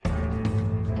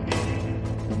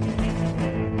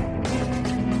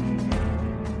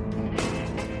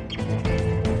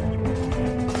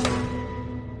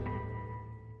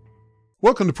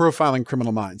Welcome to Profiling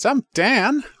Criminal Minds. I'm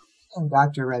Dan. I'm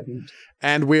Dr. Redmond.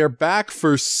 And we are back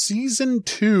for Season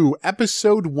 2,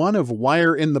 Episode 1 of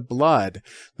Wire in the Blood.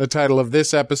 The title of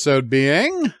this episode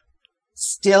being...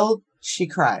 Still She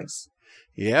Cries.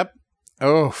 Yep.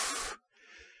 Oh.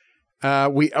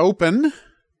 We open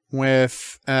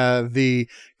with the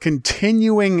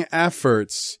continuing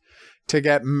efforts to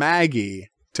get Maggie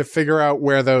to figure out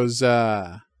where those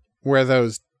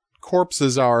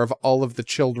corpses are of all of the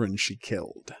children she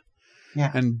killed.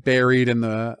 Yeah. And buried in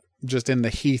the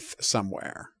heath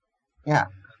somewhere. Yeah.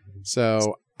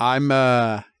 So I'm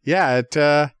they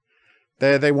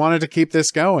wanted to keep this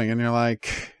going, and you're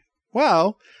like,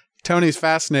 well, Tony's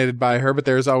fascinated by her, but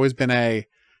there's always been a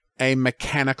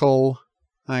mechanical,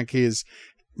 like he's,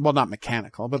 well, not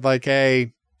mechanical, but like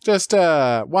just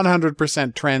 100%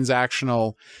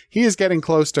 transactional. He is getting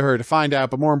close to her to find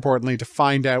out, but more importantly, to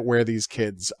find out where these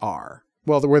kids are.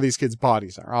 Well, where these kids'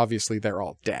 bodies are. Obviously, they're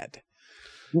all dead.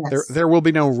 Yes. There will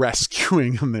be no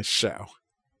rescuing on this show.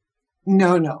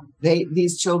 No.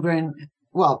 These children,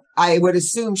 well, I would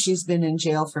assume she's been in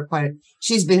jail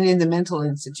she's been in the mental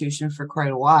institution for quite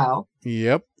a while.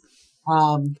 Yep.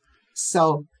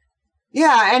 So,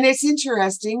 yeah, and it's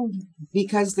interesting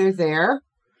because they're there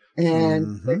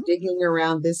and they're digging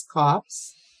around this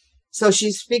copse. So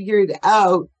she's figured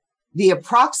out the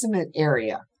approximate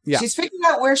area. Yeah. She's figured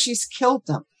out where she's killed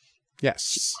them.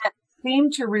 Yes. Seem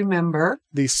to remember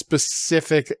the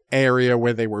specific area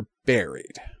where they were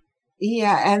buried.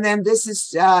 Yeah, and then this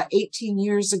is 18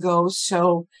 years ago,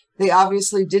 so they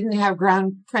obviously didn't have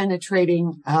ground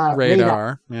penetrating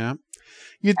radar. Yeah,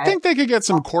 you'd think they could get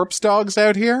some corpse dogs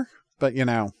out here, but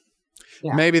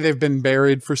maybe they've been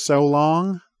buried for so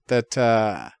long that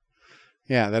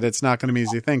that it's not going to be an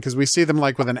easy thing, because we see them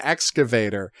like with an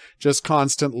excavator just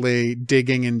constantly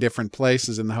digging in different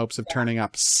places in the hopes of turning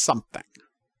up something.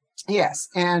 Yes,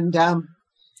 and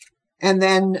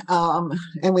then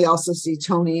we also see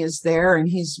Tony is there, and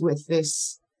he's with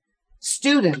this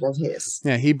student of his.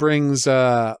 Yeah, he brings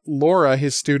Laura,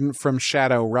 his student from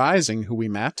Shadow Rising, who we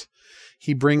met.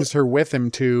 He brings her with him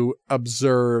to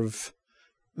observe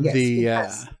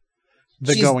the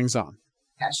goings on.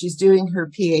 Yeah, she's doing her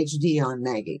PhD on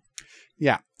Maggie.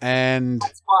 Yeah, and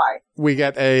that's why we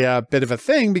get a bit of a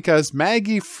thing, because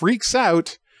Maggie freaks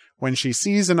out when she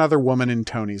sees another woman in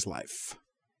Tony's life.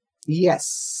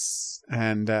 Yes.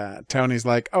 And Tony's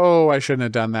like, oh, I shouldn't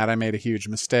have done that. I made a huge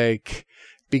mistake,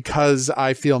 because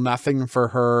I feel nothing for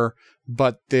her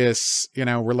but this,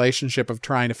 relationship of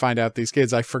trying to find out these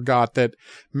kids. I forgot that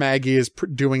Maggie is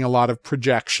doing a lot of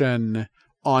projection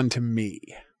onto me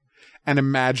and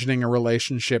imagining a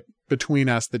relationship between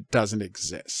us that doesn't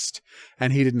exist.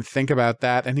 And he didn't think about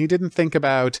that. And he didn't think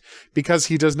about, because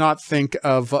he does not think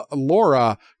of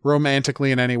Laura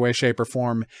romantically in any way, shape, or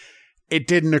form, it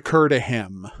didn't occur to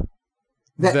him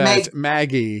that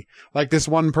Maggie, like this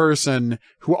one person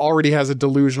who already has a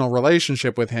delusional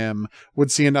relationship with him,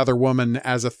 would see another woman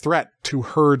as a threat to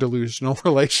her delusional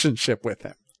relationship with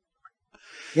him.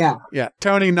 Yeah. Yeah.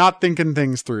 Tony not thinking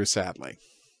things through, sadly.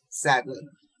 Sadly.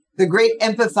 The great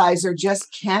empathizer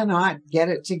just cannot get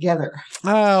it together.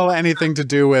 Well, anything to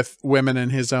do with women in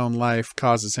his own life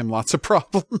causes him lots of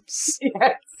problems.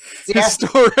 Yes.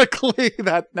 Historically,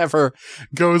 that never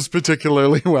goes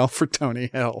particularly well for Tony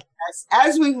Hill.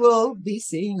 As we will be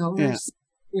seeing over,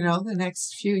 the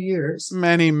next few years.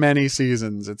 Many, many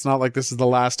seasons. It's not like this is the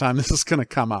last time this is going to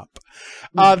come up.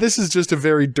 This is just a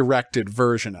very directed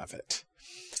version of it.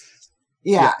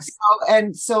 Yeah.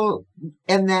 And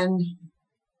then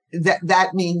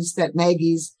that means that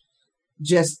Maggie's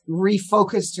just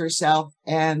refocused herself,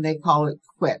 and they call it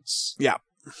quits. Yeah.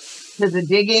 To the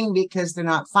digging, because they're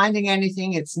not finding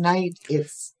anything. It's night.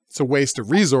 It's a waste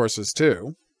of resources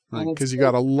too, because you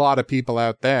got a lot of people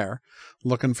out there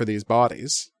looking for these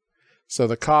bodies. So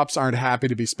the cops aren't happy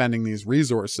to be spending these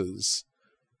resources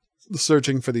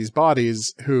searching for these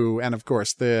bodies. And of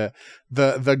course the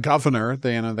governor,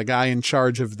 the guy in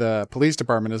charge of the police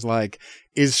department, is like,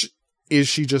 is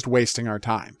she just wasting our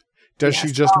time? Does she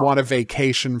just want a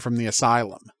vacation from the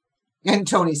asylum? And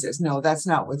Tony says, no, that's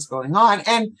not what's going on.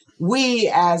 And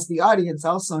we, as the audience,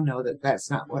 also know that that's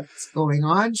not what's going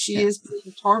on. She is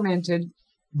being tormented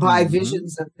by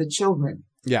visions of the children.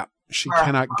 Yeah. She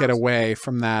cannot get away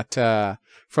from that,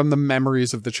 from the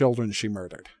memories of the children she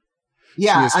murdered.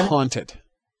 Yeah. She is haunted.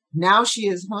 Now she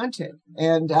is haunted.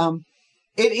 And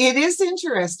it is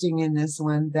interesting in this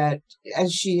one that,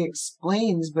 as she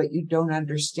explains, but you don't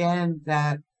understand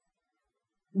that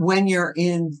when you're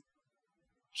in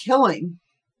killing.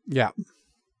 Yeah.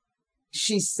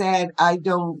 She said, I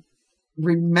don't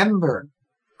remember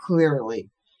clearly.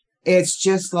 It's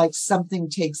just like something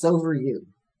takes over you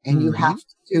and you have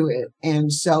to do it.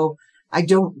 And so I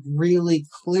don't really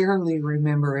clearly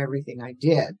remember everything I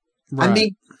did. Right. I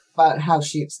mean, about how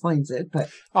she explains it, but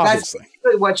Obviously. that's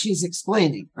basically what she's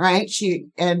explaining, right?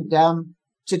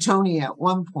 To Tony at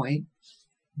one point,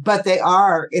 but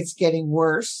it's getting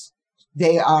worse.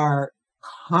 They are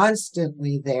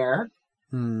constantly there.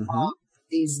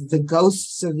 The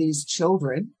ghosts of these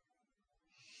children.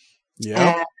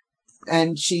 Yeah.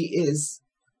 And she is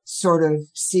sort of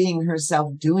seeing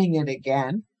herself doing it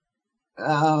again.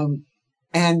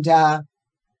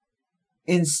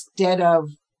 Instead of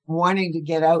wanting to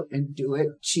get out and do it,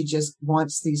 she just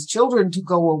wants these children to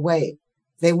go away.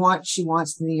 She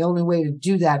wants, and the only way to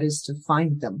do that is to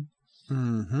find them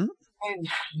and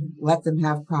let them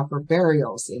have proper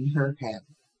burials in her head.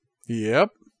 Yep.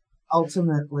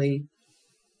 Ultimately.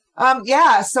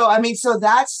 So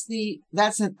that's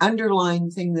an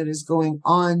underlying thing that is going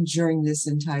on during this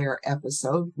entire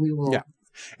episode. We will. Yeah.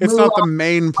 It's not the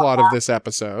main plot of this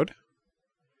episode.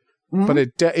 But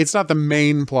it's not the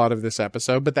main plot of this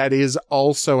episode, but that is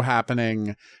also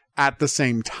happening at the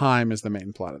same time as the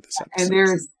main plot of this episode. And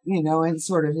there's,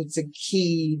 it's a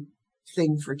key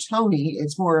thing for Tony.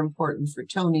 It's more important for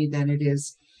Tony than it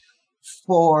is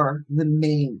for the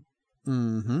main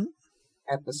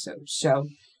episode. So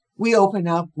we open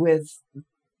up with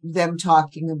them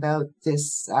talking about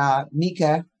this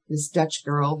Mika, this Dutch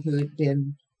girl who had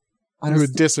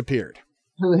disappeared.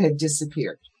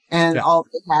 And all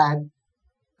they had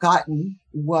gotten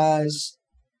was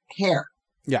hair.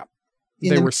 Yeah.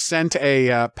 They were sent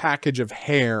a package of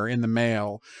hair in the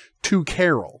mail to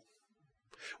Carol.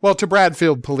 Well, to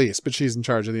Bradfield Police, but she's in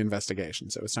charge of the investigation,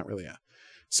 so it's not really a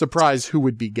surprise who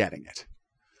would be getting it.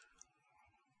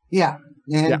 Yeah.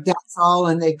 And that's all.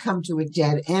 And they come to a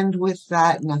dead end with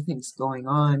that. Nothing's going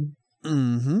on.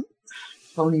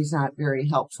 Tony's not very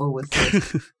helpful with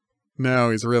this.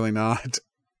 No, he's really not.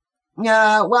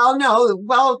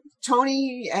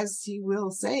 Tony, as he will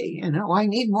say, I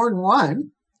need more than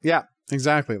one. Yeah,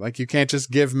 exactly. Like, you can't just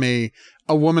give me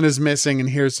a woman is missing and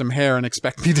here's some hair and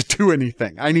expect me to do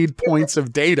anything. I need points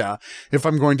of data if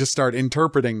I'm going to start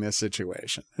interpreting this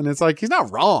situation. And it's like, he's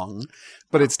not wrong,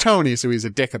 but it's Tony, so he's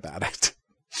a dick about it.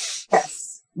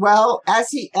 Yes. Well, as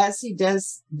he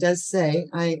does say,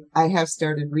 I have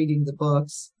started reading the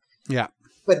books. Yeah.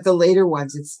 But the later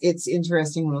ones, it's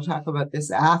interesting. We'll talk about this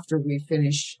after we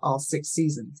finish all 6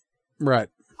 seasons. Right.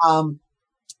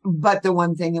 But the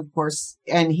one thing, of course,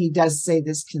 and he does say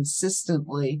this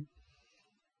consistently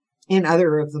in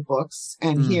other of the books,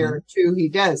 and here too, he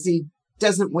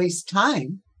doesn't waste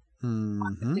time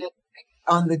on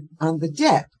the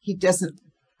dead. He doesn't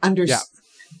understand.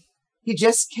 Yeah. He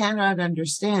just cannot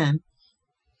understand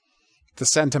the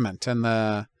sentiment and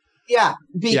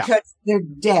because they're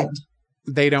dead.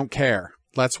 They don't care.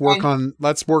 Let's work on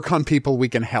people we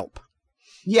can help.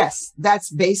 Yes,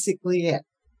 that's basically it.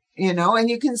 And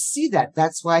you can see that.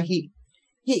 That's why he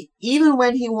even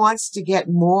when he wants to get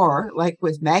more, like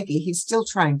with Maggie, he's still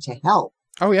trying to help.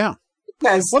 Oh yeah.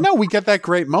 We get that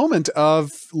great moment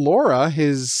of Laura,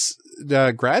 his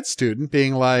grad student,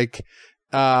 being like,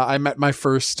 I met my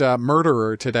first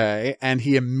murderer today, and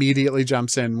he immediately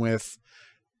jumps in with,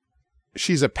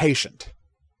 she's a patient.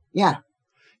 Yeah.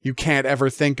 You can't ever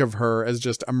think of her as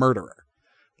just a murderer.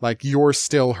 Like, you're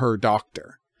still her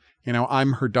doctor.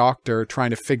 I'm her doctor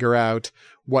trying to figure out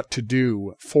what to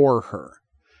do for her.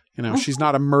 She's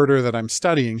not a murderer that I'm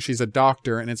studying. She's a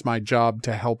doctor, and it's my job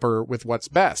to help her with what's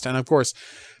best. And of course,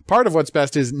 part of what's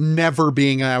best is never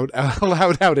being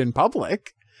allowed out in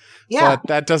public. Yeah. But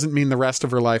that doesn't mean the rest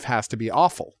of her life has to be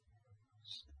awful.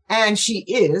 And she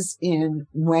is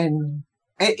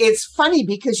it's funny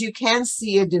because you can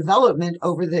see a development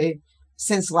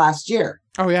since last year.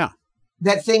 Oh, yeah.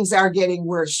 That things are getting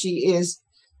worse. She is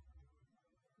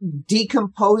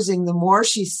decomposing the more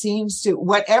she seems to,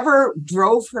 whatever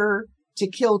drove her to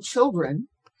kill children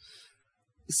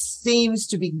seems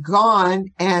to be gone,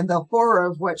 and the horror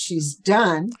of what she's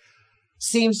done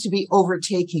seems to be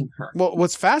overtaking her. Well,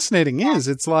 what's fascinating is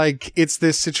it's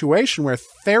this situation where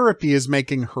therapy is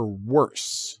making her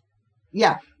worse.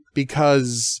 Yeah.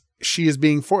 Because she is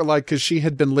being because she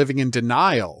had been living in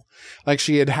denial. Like,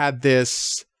 she had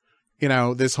this,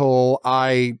 this whole,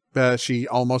 she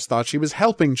almost thought she was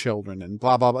helping children and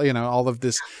blah, blah, blah, all of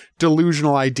this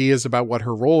delusional ideas about what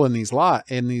her role in these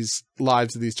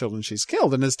lives of these children she's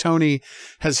killed. And as Tony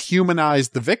has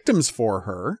humanized the victims for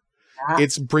her,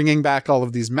 it's bringing back all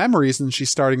of these memories, and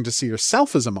she's starting to see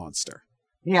herself as a monster.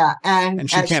 Yeah. And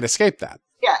she can't escape that.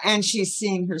 Yeah. And she's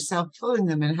seeing herself killing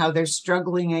them and how they're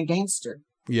struggling against her.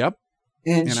 Yep.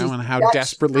 And you she's know, and how that's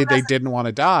desperately they didn't want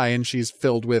to die. And she's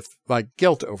filled with like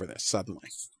guilt over this suddenly.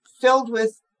 filled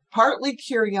with partly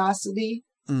curiosity.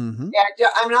 Mm-hmm. And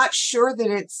I'm not sure that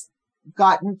it's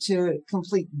gotten to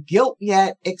complete guilt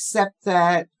yet, except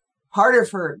that part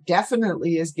of her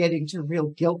definitely is getting to real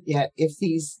guilt yet if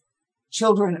these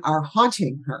children are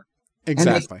haunting her.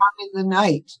 Exactly. And they come in the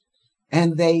night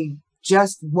and they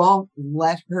just won't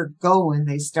let her go, and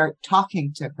they start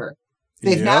talking to her.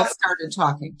 They've now started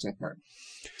talking to her.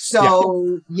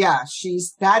 So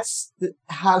that's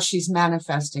how she's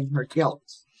manifesting her guilt.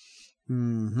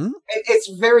 Mm-hmm. It's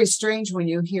very strange when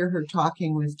you hear her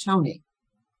talking with Tony,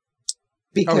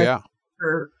 because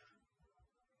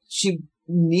she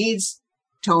needs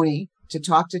Tony to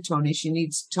talk to Tony. She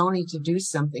needs Tony to do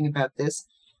something about this,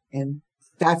 and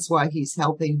that's why he's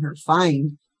helping her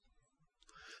find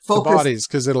the bodies,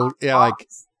 because it'll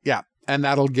and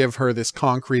that'll give her this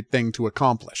concrete thing to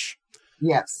accomplish.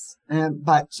 Yes,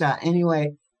 but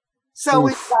anyway, so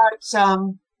we've got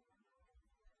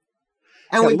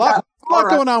and we've got a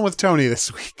lot going on with Tony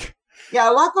this week.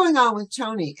 Yeah, a lot going on with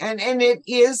Tony, and it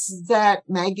is that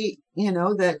Maggie,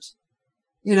 the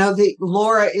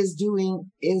Laura is doing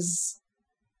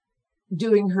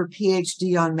her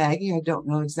PhD on Maggie. I don't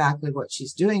know exactly what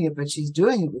she's doing it, but she's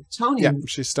doing it with Tony. Yeah,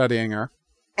 she's studying her.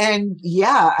 And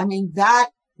yeah, I mean,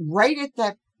 that right at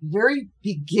that very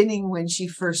beginning when she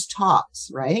first talks,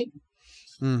 right?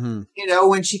 Mm-hmm.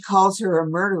 When she calls her a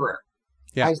murderer.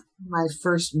 Yeah. My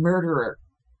first murderer.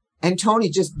 And Tony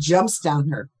just jumps down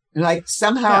her. Like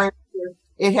somehow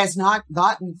it has not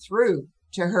gotten through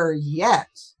to her yet.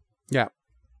 Yeah.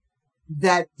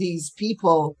 That these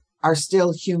people are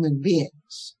still human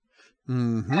beings.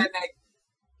 Mm-hmm. And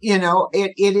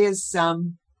it is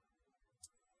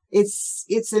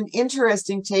it's an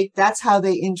interesting take. That's how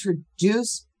they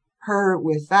introduce her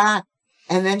with that.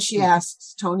 And then she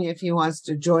asks Tony if he wants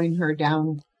to join her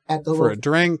down at the for a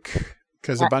drink,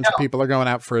 because a bunch of people are going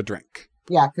out for a drink.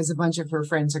 Yeah, because a bunch of her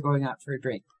friends are going out for a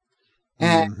drink.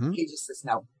 And he just says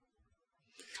no.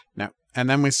 No. And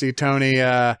then we see Tony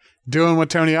doing what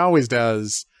Tony always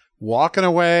does, walking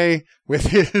away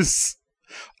with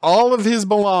all of his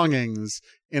belongings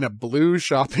in a blue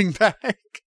shopping bag.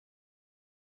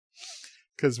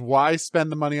 Because why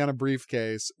spend the money on a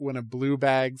briefcase when a blue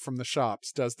bag from the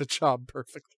shops does the job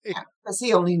perfectly? Yeah, because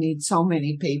he only needs so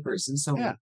many papers and so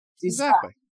many.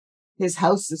 Exactly. His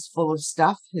house is full of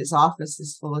stuff. His office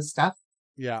is full of stuff.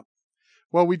 Yeah.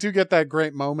 Well, we do get that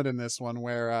great moment in this one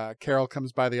where Carol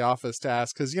comes by the office to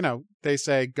ask, because, they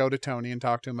say go to Tony and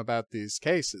talk to him about these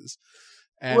cases.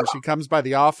 And she comes by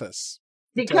the office.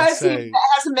 Because he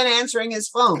hasn't been answering his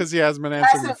phone. Because he hasn't been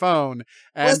answering the phone.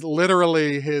 And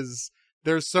literally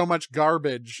there's so much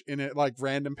garbage in it, like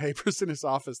random papers in his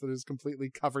office, that has completely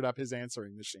covered up his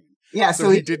answering machine. Yeah. So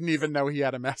he didn't even know he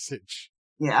had a message.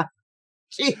 Yeah.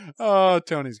 Jeez. Oh,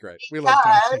 Tony's great. We love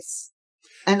Tony.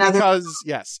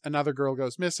 Another girl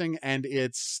goes missing, and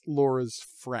it's Laura's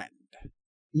friend.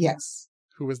 Yes.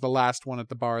 Who was the last one at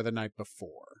the bar the night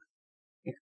before.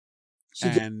 Yeah. She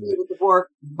didn't go to the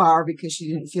bar because she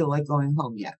didn't feel like going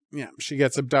home yet. Yeah. She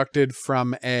gets abducted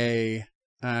from a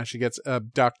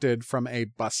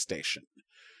bus station.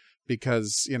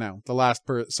 Because, the last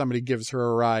somebody gives her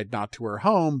a ride not to her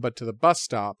home, but to the bus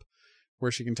stop,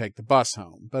 where she can take the bus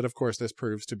home. But of course, this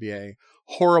proves to be a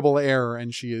horrible error,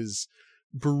 and she is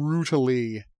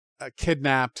brutally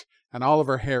kidnapped, and all of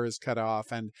her hair is cut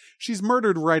off, and she's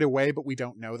murdered right away, but we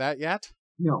don't know that yet.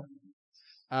 No.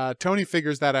 Tony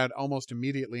figures that out almost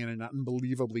immediately in an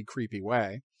unbelievably creepy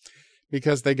way,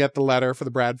 because they get the letter for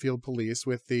the Bradfield police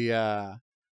with the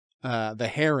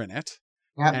hair in it,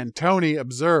 and Tony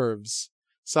observes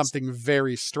something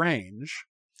very strange,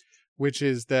 which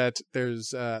is that there's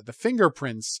the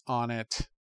fingerprints on it,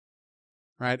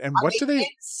 right? And what do they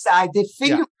inside? The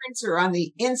fingerprints are on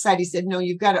the inside. He said, "No,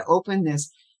 you've got to open this.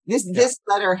 This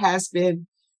letter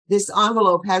this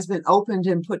envelope has been opened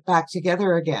and put back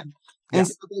together again." And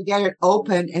so they get it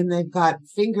open, and they've got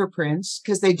fingerprints,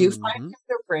 because they do find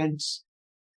fingerprints,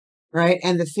 right?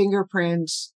 And the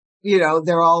fingerprints,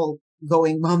 they're all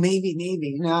going, well, maybe,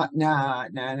 no.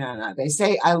 They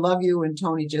say, "I love you," and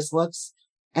Tony just looks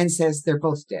and says they're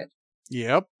both dead.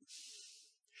 Yep.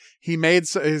 He made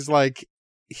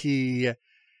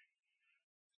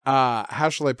how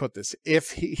shall I put this?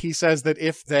 If he says that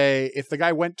if the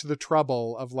guy went to the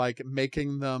trouble of like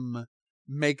making them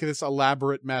make this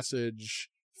elaborate message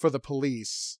for the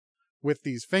police with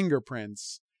these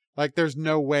fingerprints, like there's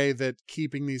no way that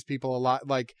keeping these people alive,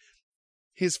 like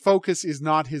his focus is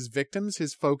not his victims,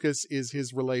 his focus is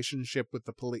his relationship with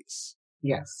the police.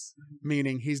 Yes.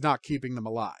 Meaning he's not keeping them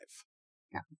alive.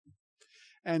 Yeah.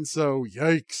 And so,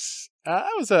 yikes.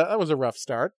 That was a rough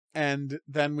start. And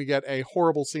then we get a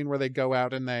horrible scene where they go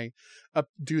out and they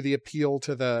do the appeal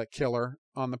to the killer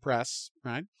on the press,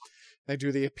 right? They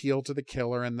do the appeal to the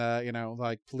killer and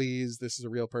please, this is a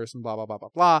real person, blah, blah, blah, blah,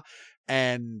 blah.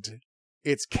 And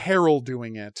it's Carol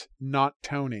doing it, not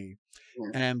Tony.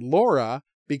 Yeah. And Laura,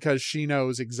 because she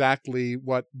knows exactly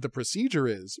what the procedure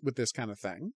is with this kind of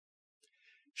thing,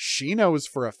 she knows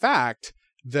for a fact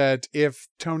that if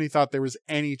Tony thought there was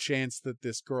any chance that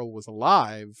this girl was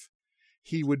alive,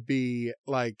 he would be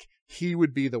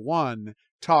the one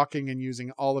talking and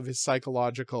using all of his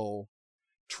psychological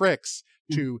tricks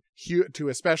to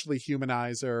especially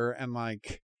humanize her and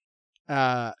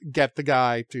get the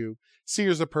guy to see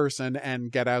her as a person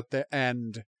and get out there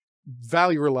and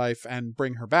value her life and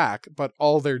bring her back. But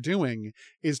all they're doing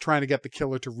is trying to get the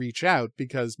killer to reach out,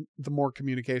 because the more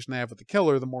communication they have with the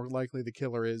killer, the more likely the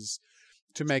killer is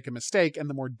to make a mistake, and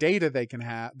the more data they can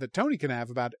have, that Tony can have,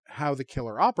 about how the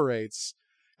killer operates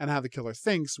and how the killer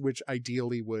thinks, which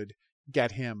ideally would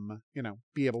get him,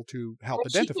 be able to help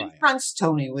identify. She confronts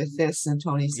Tony with this, and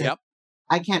Tony says, "Yep,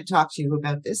 I can't talk to you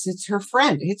about this. It's her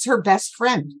friend. It's her best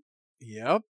friend."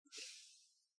 Yep.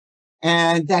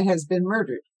 And that has been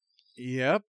murdered.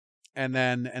 Yep. And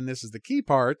this is the key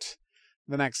part.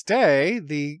 The next day,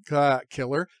 the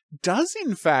killer does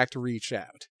in fact reach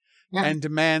out. Yeah. And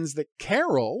demands that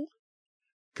Carol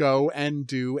go and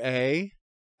do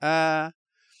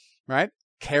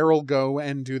Carol go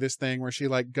and do this thing where she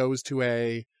goes to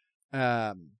a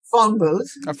phone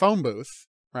booth. A phone booth,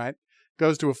 right?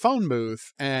 Goes to a phone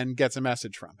booth and gets a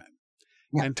message from him.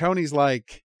 Yeah. And Tony's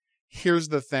like, here's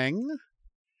the thing.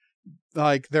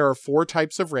 There are 4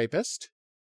 types of rapist.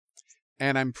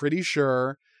 And I'm pretty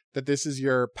sure that this is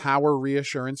your power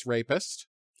reassurance rapist.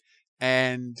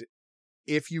 And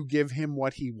if you give him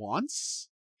what he wants,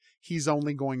 he's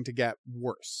only going to get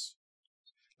worse.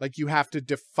 You have to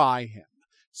defy him.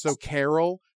 So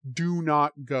Carol, do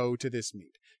not go to this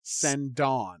meet. Send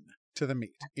Dawn to the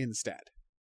meet instead.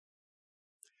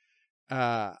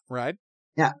 Right?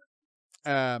 Yeah.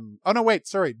 Oh no, wait,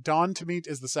 sorry. Dawn to meet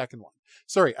is the second one.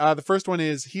 Sorry. The first one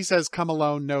is, he says, come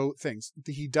alone, no things.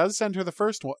 He does send her the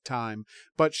first time,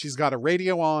 but she's got a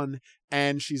radio on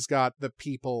and she's got the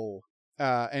people,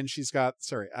 and she's got,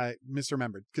 sorry, I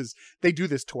misremembered because they do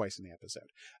this twice in the episode.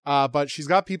 But she's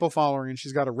got people following and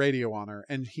she's got a radio on her,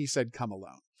 and he said, come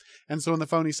alone. And so on the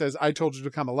phone, he says, I told you to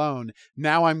come alone.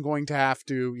 Now I'm going to have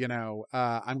to,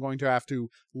 I'm going to have to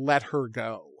let her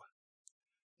go.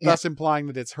 Yeah. Thus implying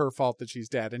that it's her fault that she's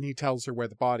dead. And he tells her where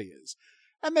the body is.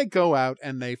 And they go out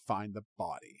and they find the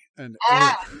body. And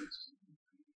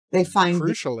they find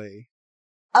crucially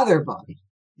the other body.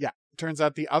 Yeah. Turns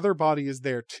out the other body is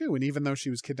there too. And even though she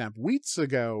was kidnapped weeks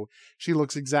ago, she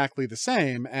looks exactly the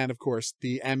same. And of course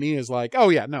the ME is like, oh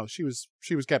yeah, no, she was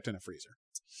kept in a freezer.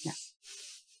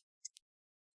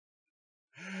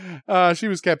 Yeah. She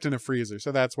was kept in a freezer.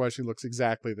 So that's why she looks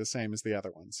exactly the same as the other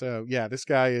one. So yeah, this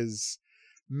guy is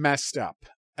messed up.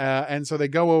 And so they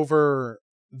go over,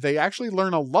 they actually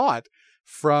learn a lot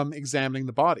from examining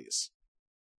the bodies.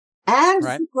 And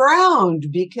right? Ground,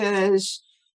 because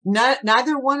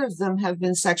neither one of them have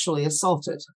been sexually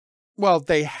assaulted. Well,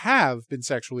 they have been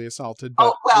sexually assaulted,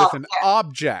 but with an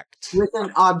object. With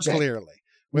an object. Clearly.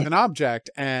 With an object.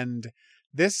 And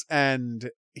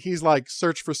he's like,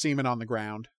 search for semen on the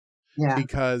ground. Yeah.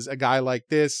 Because a guy like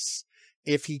this,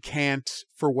 if he can't,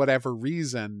 for whatever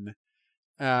reason,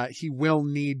 he will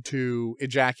need to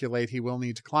ejaculate, he will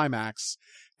need to climax,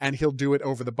 and he'll do it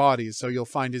over the bodies. So you'll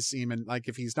find his semen,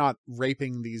 if he's not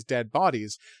raping these dead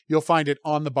bodies, you'll find it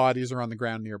on the bodies or on the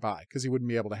ground nearby, because he wouldn't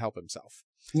be able to help himself.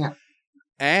 Yeah.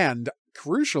 And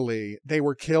crucially, they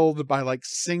were killed by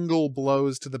single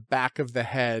blows to the back of the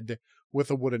head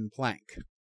with a wooden plank.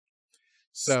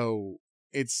 So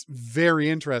it's very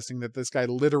interesting that this guy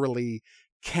literally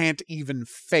can't even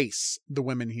face the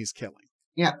women he's killing.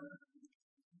 Yeah.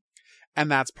 And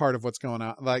that's part of what's going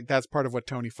on. That's part of what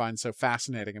Tony finds so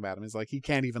fascinating about him, is he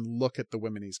can't even look at the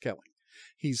women he's killing.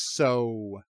 He's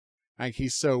so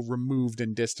removed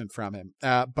and distant from him.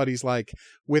 But he's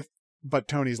but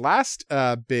Tony's last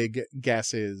big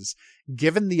guess is,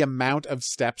 given the amount of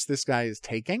steps this guy is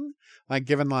taking,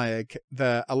 given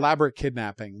the elaborate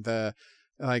kidnapping, the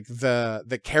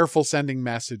careful sending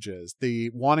messages, the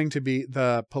wanting to be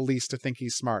the police to think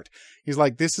he's smart. He's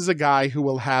this is a guy who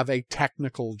will have a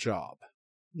technical job.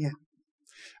 Yeah.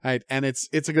 Right. And it's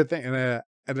a good thing. And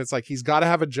it's he's got to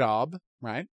have a job,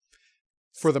 right?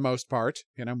 For the most part,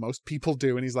 most people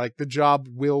do. And he's the job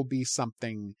will be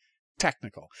something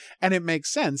technical. And it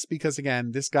makes sense because,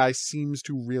 again, this guy seems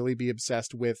to really be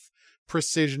obsessed with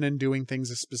precision and doing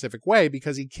things a specific way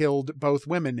because he killed both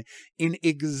women in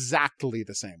exactly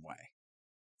the same way.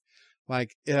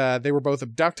 Like, they were both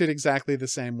abducted exactly the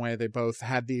same way. They both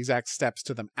had the exact steps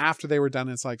to them after they were done.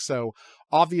 It's like, so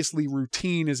obviously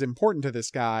routine is important to this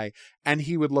guy, and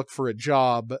he would look for a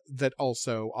job that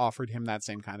also offered him that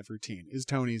same kind of routine, is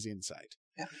Tony's insight.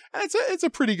 Yeah. And it's a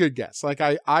pretty good guess. Like,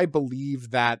 I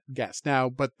believe that guess. Now,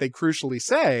 but they crucially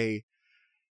say,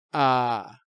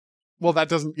 well, that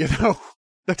doesn't,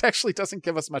 that actually doesn't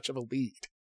give us much of a lead.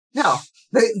 No,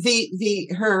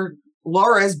 her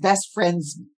Laura's best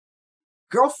friend's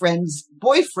girlfriend's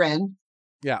boyfriend,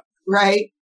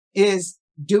 right, is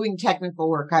doing technical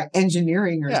work,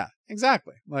 engineering. Yeah,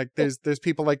 exactly. Like there's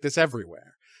people like this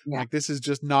everywhere. Yeah. Like this is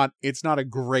just not, it's not a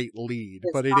great lead,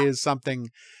 but it is something,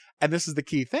 and this is the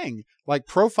key thing. Like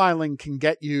profiling can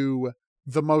get you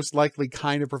the most likely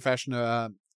kind of profession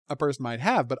a person might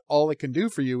have, but all it can do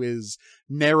for you is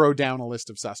narrow down a list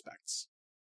of suspects.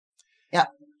 Yeah.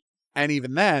 And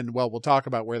even then, well, we'll talk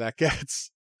about where that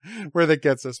gets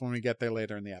us when we get there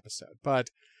later in the episode. But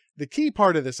the key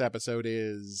part of this episode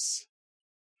is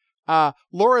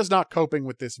Laura's not coping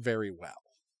with this very well.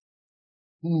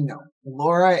 No,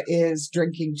 Laura is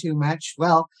drinking too much.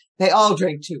 Well, they all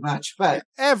drink too much, but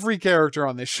every character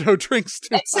on this show drinks too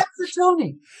much. Except for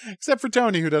Tony. Except for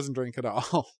Tony, who doesn't drink at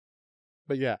all.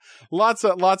 But yeah, lots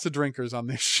of drinkers on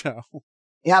this show.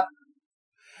 Yep.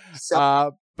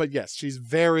 So but yes,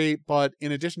 but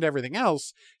in addition to everything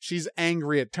else, she's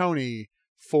angry at Tony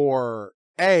for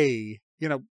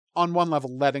on one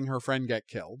level, letting her friend get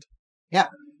killed. Yeah.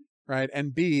 Right.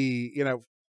 And B,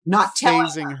 not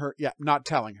phasing her. Yeah. Not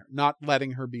telling her, not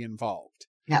letting her be involved.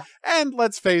 Yeah. And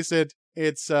let's face it,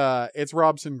 it's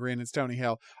Robson Green. It's Tony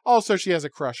Hale. Also, she has a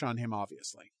crush on him,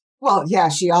 obviously. Well, yeah,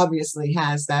 she obviously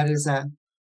has. That is a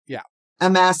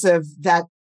massive,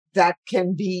 that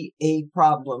can be a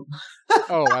problem.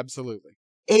 Oh, absolutely.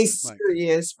 A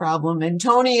serious problem. And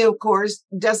Tony, of course,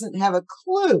 doesn't have a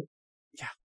clue. Yeah.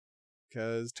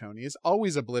 Because Tony is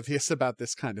always oblivious about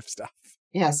this kind of stuff.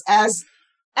 Yes.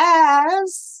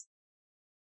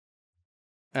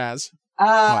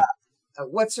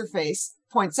 What's her face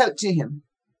points out to him.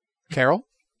 Carol,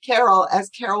 as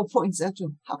Carol points out to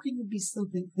him, how can you be so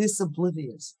this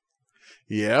oblivious?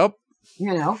 Yep.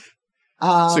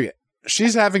 So yeah,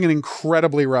 she's having an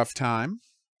incredibly rough time,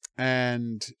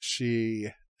 and she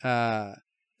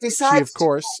decides, of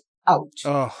course, out.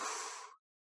 Oh,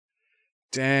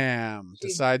 damn!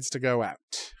 Decides to go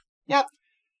out. Yep.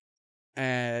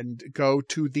 And go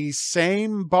to the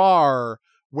same bar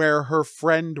where her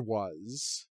friend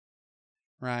was.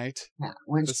 Right? Yeah,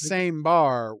 same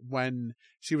bar when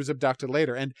she was abducted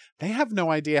later. And they have no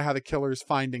idea how the killer's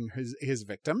finding his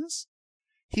victims.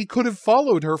 He could have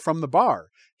followed her from the bar.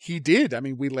 He did. I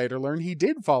mean, we later learn he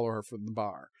did follow her from the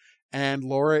bar. And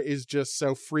Laura is just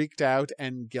so freaked out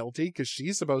and guilty because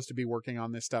she's supposed to be working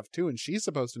on this stuff too. And she's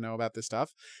supposed to know about this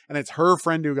stuff. And it's her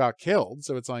friend who got killed.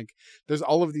 So it's like there's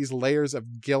all of these layers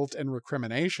of guilt and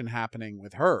recrimination happening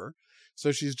with her.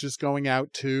 So she's just going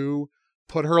out to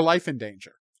put her life in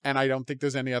danger. And I don't think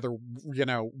there's any other,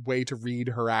 way to read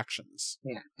her actions.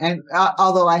 Yeah. And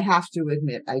although I have to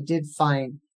admit, I did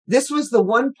find this was the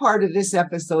one part of this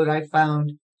episode I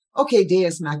found, okay,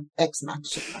 Deus Ex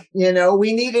Machina.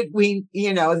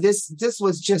 This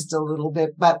was just a little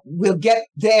bit, but we'll get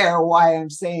there why I'm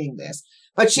saying this.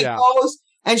 But she goes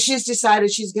and she's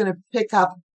decided she's going to pick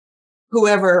up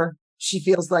whoever she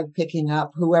feels like picking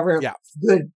up, whoever is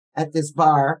good at this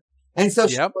bar. And so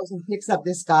she goes and picks up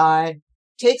this guy,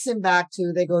 takes him back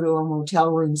they go to a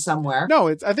motel room somewhere. No,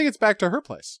 I think it's back to her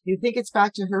place. You think it's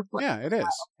back to her place? Yeah, it is.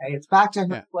 Okay, it's back to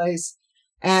her place.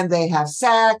 And they have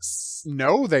sex.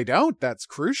 No, they don't. That's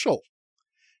crucial.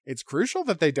 It's crucial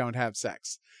that they don't have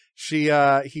sex.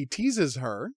 He teases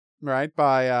her, right,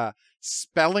 by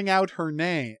spelling out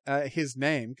his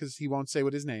name, because he won't say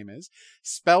what his name is.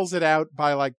 Spells it out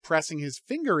by pressing his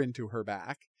finger into her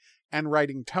back and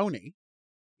writing Tony.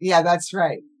 Yeah, that's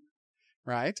right.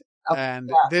 Right?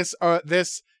 And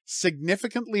this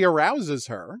significantly arouses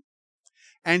her,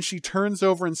 and she turns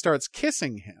over and starts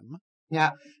kissing him.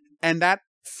 Yeah. And that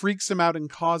freaks him out and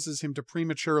causes him to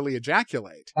prematurely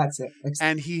ejaculate. That's it.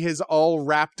 And he is all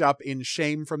wrapped up in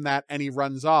shame from that, and he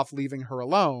runs off, leaving her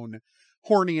alone,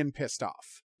 horny and pissed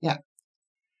off. Yeah.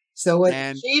 So what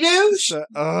does she do?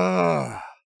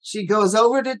 She goes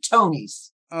over to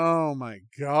Tony's. Oh my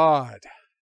God.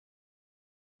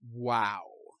 Wow.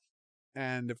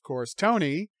 And of course,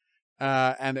 Tony,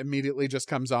 and immediately just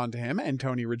comes on to him, and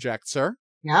Tony rejects her.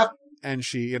 Yep. and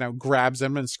she, you know, grabs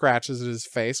him and scratches at his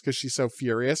face because she's so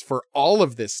furious for all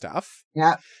of this stuff.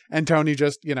 Yeah. And Tony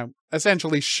just, you know,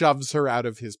 essentially shoves her out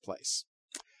of his place,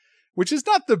 which is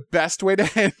not the best way to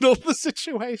handle the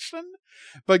situation.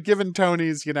 But given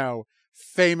Tony's, you know,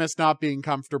 famous not being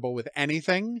comfortable with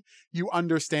anything, you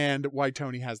understand why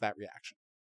Tony has that reaction.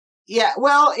 Yeah.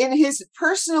 Well, in his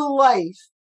personal life,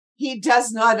 he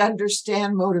does not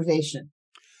understand motivation.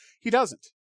 He doesn't.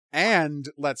 And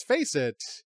let's face it,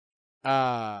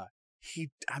 I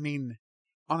mean,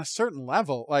 on a certain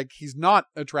level, like, he's not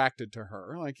attracted to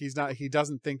her. Like, he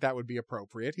doesn't think that would be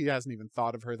appropriate. He hasn't even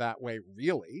thought of her that way,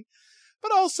 really.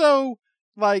 But also,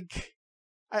 like,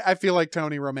 I feel like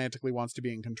Tony romantically wants to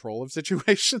be in control of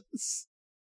situations.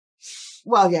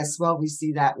 Well, yes. Well, we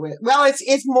see that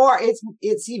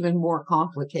it's even more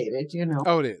complicated, you know.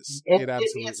 Oh, it is. It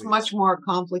absolutely it's much more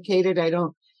complicated.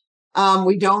 I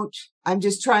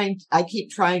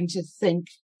keep trying to think.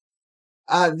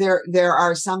 There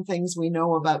are some things we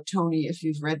know about Tony if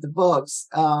you've read the books,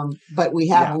 but we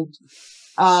haven't.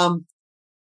 Yeah.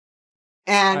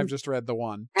 And I've just read the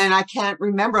one. And I can't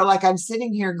remember, like, I'm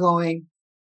sitting here going,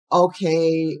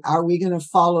 okay, are we going to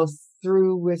follow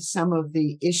through with some of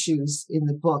the issues in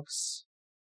the books?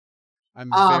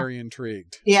 I'm very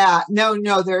intrigued. Yeah,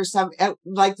 no, there's some,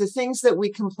 like, the things that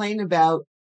we complain about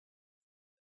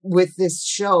with this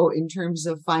show in terms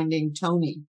of finding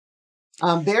Tony.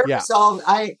 They're resolved.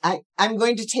 I'm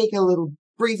going to take a little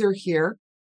breather here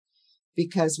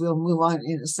because we'll move on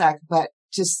in a sec, but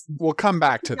we'll come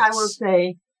back to this. I will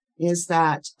say is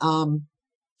that,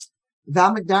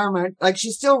 Val McDermott, like,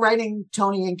 she's still writing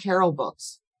Tony and Carol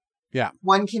books. Yeah.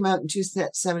 One came out in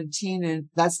 2017, and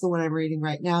that's the one I'm reading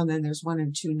right now. And then there's one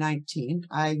in 2019.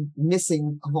 I'm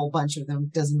missing a whole bunch of them.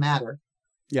 Doesn't matter.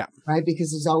 Yeah. Right.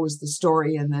 Because there's always the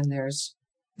story, and then there's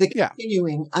the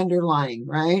continuing underlying,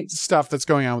 right? Stuff that's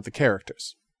going on with the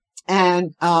characters.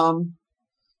 And,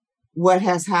 what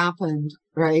has happened,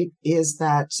 right, is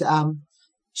that,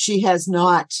 she has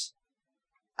not,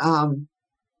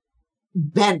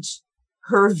 bent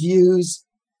her views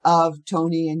of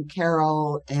Tony and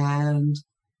Carol and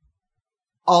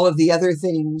all of the other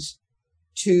things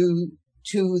to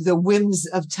the whims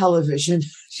of television.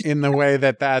 In the way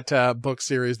that book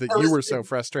series that you were so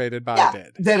frustrated by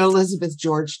did. That Elizabeth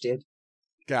George did.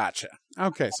 Gotcha.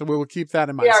 Okay, so we will keep that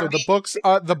in mind. So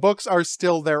the books are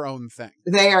still their own thing.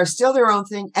 They are still their own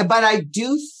thing. But I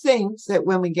do think that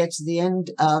when we get to the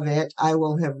end of it, I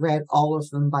will have read all of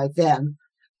them by then.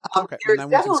 Okay, and then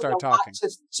we can start talking.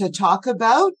 To talk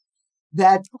about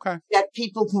that, that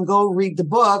people can go read the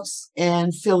books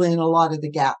and fill in a lot of the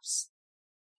gaps.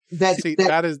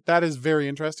 That is very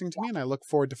interesting to me, and I look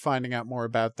forward to finding out more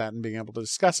about that and being able to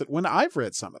discuss it when I've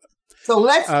read some of them. So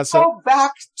let's go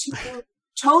back to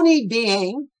Tony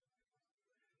being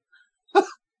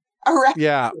arrested.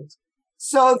 Yeah.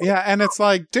 So yeah, and it's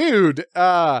like, dude,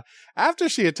 after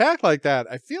she attacked like that,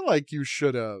 I feel like you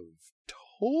should have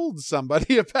told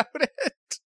somebody about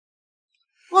it.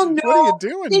 Well, no. What are you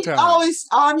doing, Tony?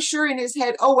 I'm sure in his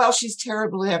head, oh, well, she's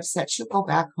terribly upset. She'll go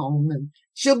back home and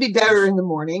she'll be better in the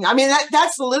morning. I mean,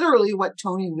 that's literally what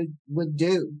Tony would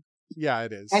do. Yeah,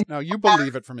 it is. And no, you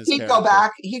believe it from his character.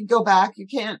 He'd go back.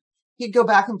 He'd go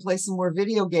back and play some more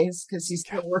video games because he's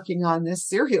still working on this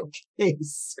serial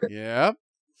case. Yep.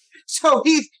 So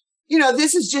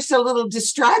this is just a little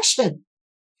distraction.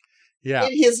 Yeah.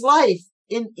 In his life,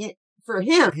 for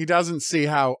him. He doesn't see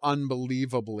how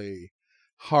unbelievably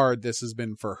hard this has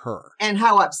been for her. And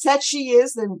how upset she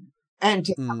is and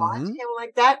to come on to him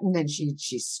like that. And then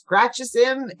she scratches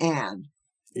him and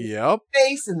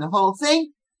face and the whole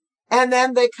thing. And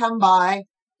then they come by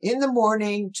in the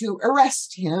morning to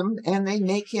arrest him, and they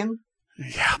make him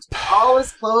all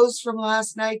his clothes from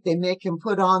last night. They make him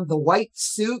put on the white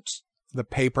suit. The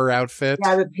paper outfit.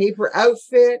 Yeah, the paper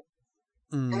outfit.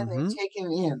 And they take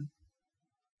him in.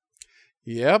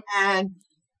 Yep. And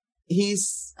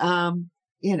he's, and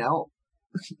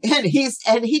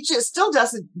he just still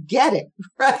doesn't get it,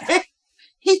 right?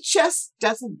 He just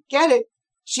doesn't get it.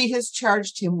 She has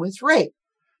charged him with rape.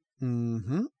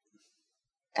 Mm-hmm.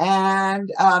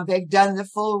 And they've done the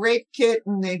full rape kit,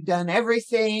 and they've done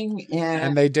everything.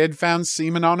 And they did found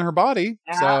semen on her body.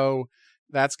 Yeah. So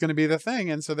that's going to be the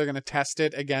thing. And so they're going to test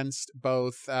it against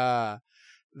both Tony's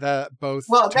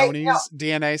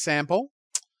DNA sample.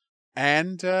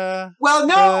 And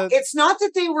it's not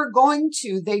that they were going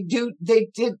to.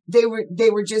 They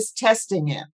were just testing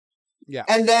him. Yeah.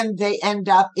 And then they end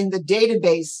up in the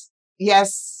database.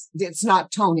 Yes, it's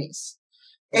not Tony's.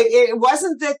 It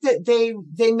wasn't that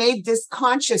they made this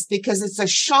conscious, because it's a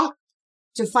shock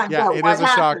to find out. Yeah, it is a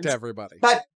shock to everybody.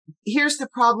 But here's the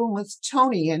problem with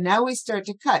Tony. And now we start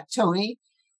to cut. Tony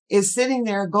is sitting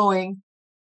there going,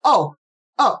 oh,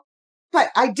 but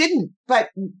I didn't, but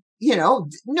no.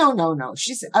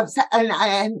 She's upset.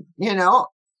 And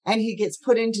he gets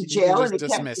put into jail and he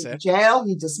kept in jail.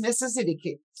 He dismisses it. He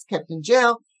gets kept in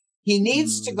jail. He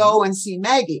needs to go and see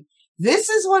Maggie. This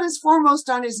is what is foremost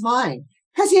on his mind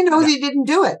because he knows he didn't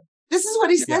do it. This is what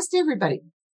he says to everybody.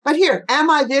 But here, am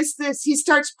I this? He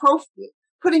starts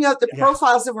putting out the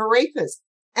profiles of a rapist.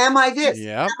 Am I this?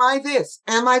 Am I this?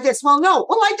 Am I this? Well, no.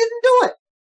 Well, I didn't do it.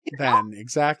 Then,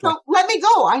 exactly. So let me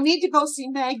go. I need to go see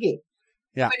Maggie.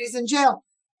 Yeah. But he's in jail.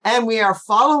 And we are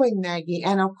following Maggie.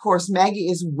 And of course, Maggie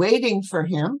is waiting for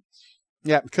him.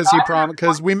 Yeah, because he promised,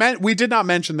 because we did not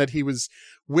mention that he was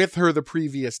with her the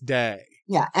previous day.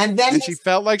 Yeah. And then she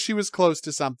felt like she was close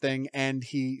to something and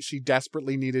she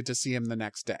desperately needed to see him the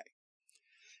next day.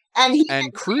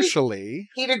 And crucially,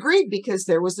 he'd agreed because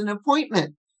there was an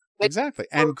appointment. Exactly.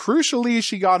 And crucially,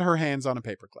 she got her hands on a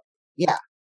paperclip. Yeah.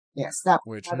 Yes, that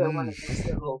was another one of those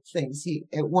little things.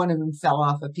 One of them fell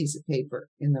off a piece of paper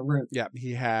in the room. Yeah,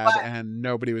 he had, and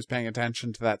nobody was paying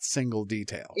attention to that single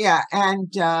detail. Yeah,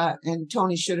 and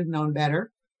Tony should have known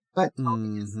better, but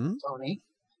Tony isn't Tony.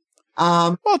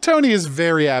 Well, Tony is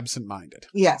very absent-minded.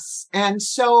 Yes, and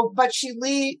so, but he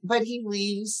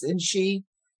leaves, and she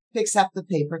picks up the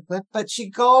paperclip, but she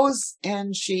goes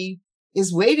and she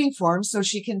is waiting for him so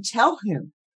she can tell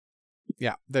him.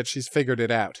 Yeah, that she's figured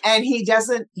it out. And he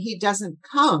doesn't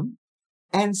come.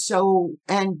 And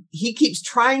he keeps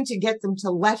trying to get them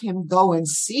to let him go and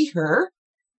see her.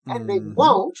 And they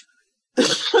won't.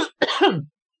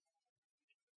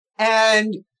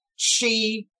 And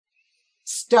she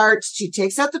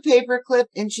takes out the paperclip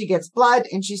and she gets blood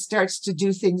and she starts to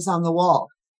do things on the wall.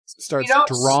 Starts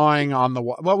drawing on the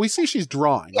wall. Well, we see she's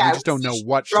drawing. Yeah, we just don't know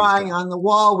what she's drawing on the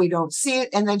wall. We don't see it.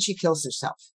 And then she kills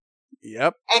herself.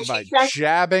 Yep, and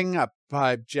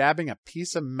by jabbing a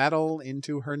piece of metal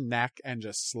into her neck and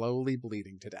just slowly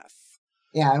bleeding to death.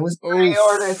 Yeah, it was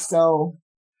aorta, so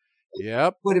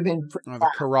yep, would have been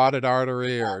the carotid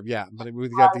artery, but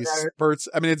we've got these spurts.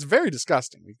 I mean, it's very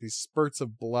disgusting. These spurts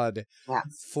of blood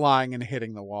flying and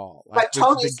hitting the wall. But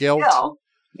Tony's the guilt,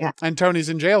 and Tony's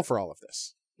in jail for all of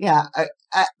this. Yeah,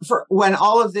 for when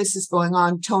all of this is going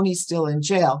on, Tony's still in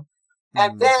jail.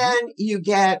 And then you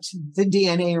get the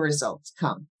DNA results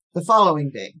come the following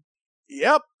day.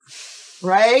 Yep.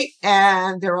 Right?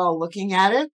 And they're all looking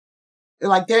at it.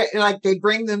 They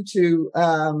bring them to,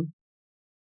 why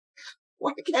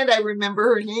can't I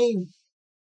remember her name?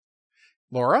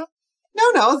 Laura?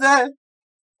 No,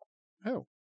 Who?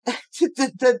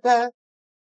 the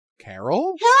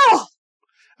Carol? Carol!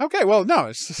 Okay, well, no,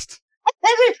 it's just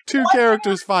two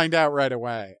characters find out right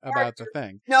away about the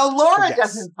thing. No, Laura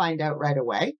doesn't find out right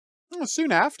away. Well,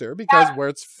 soon after, because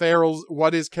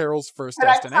what is Carol's first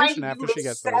destination after she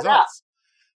gets the results?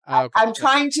 Okay. I'm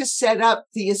trying to set up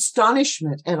the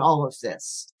astonishment at all of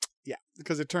this. Yeah,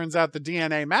 because it turns out the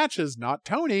DNA matches not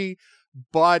Tony,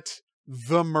 but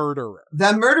the murderer.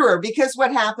 The murderer, because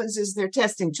what happens is they're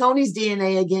testing Tony's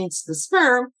DNA against the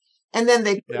sperm, and then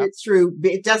they put it through,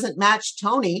 it doesn't match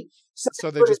Tony.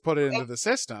 So they just put it into the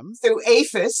system. Through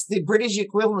APHIS, the British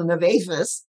equivalent of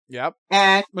APHIS. Yep.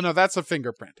 And well, no, that's a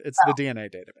fingerprint. It's the DNA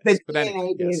database. The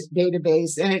DNA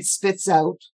database, and it spits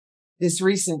out this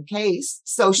recent case.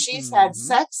 So she's had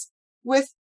sex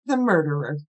with the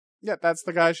murderer. Yeah, that's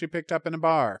the guy she picked up in a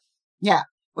bar. Yeah.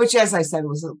 Which, as I said,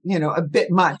 was, a bit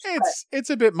much. It's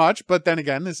a bit much, but then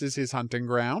again, this is his hunting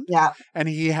ground. Yeah. And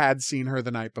he had seen her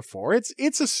the night before.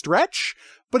 It's a stretch,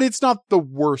 but it's not the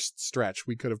worst stretch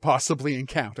we could have possibly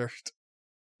encountered.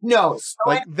 No. So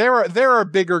there are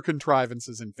bigger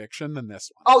contrivances in fiction than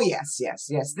this one. Oh, yes.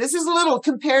 This is a little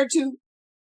compared to...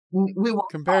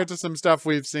 Compared to some stuff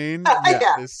we've seen.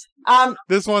 Yeah.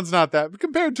 This one's not that.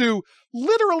 Compared to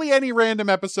literally any random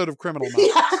episode of Criminal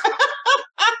Minds. Yeah.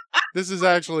 This is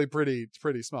actually pretty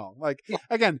small.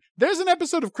 Again, there's an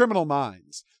episode of Criminal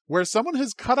Minds where someone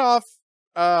has cut off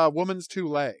a woman's 2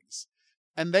 legs,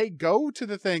 and they go to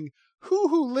the thing,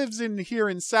 who lives here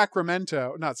in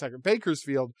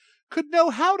Bakersfield, could know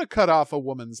how to cut off a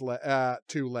woman's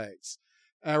 2 legs.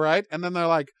 All right? And then they're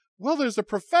like, well, there's a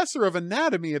professor of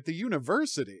anatomy at the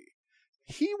university.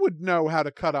 He would know how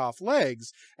to cut off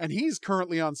legs, and he's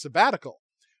currently on sabbatical.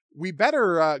 We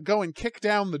better go and kick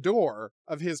down the door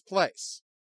of his place.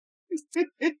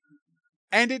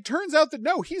 And it turns out that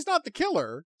no, he's not the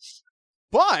killer,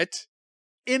 but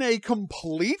in a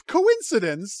complete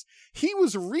coincidence, he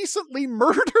was recently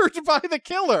murdered by the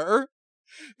killer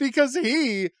because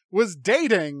he was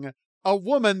dating a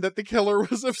woman that the killer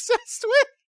was obsessed with.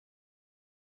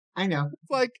 I know.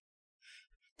 But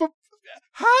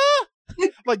huh?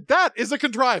 Like, that is a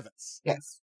contrivance.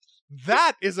 Yes.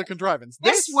 That is a contrivance.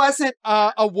 This wasn't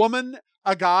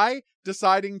a guy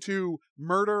deciding to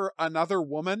murder another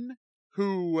woman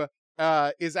who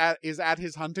is at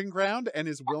his hunting ground and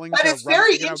is willing to it's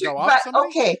very go off somebody.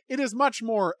 Okay. It is much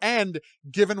more, and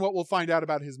given what we'll find out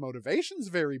about his motivations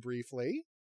very briefly,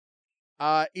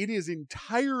 it is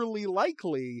entirely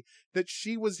likely that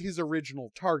she was his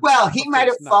original target. Well, he might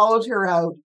have followed her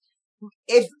out.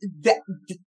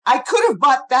 I could have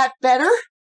bought that better.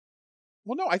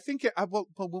 Well, no, I think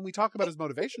when we talk about his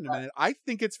motivation in a minute, I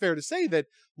think it's fair to say that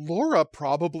Laura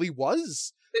probably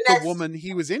was the woman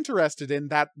he was interested in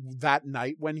that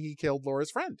night when he killed Laura's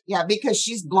friend. Yeah, because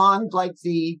she's blonde like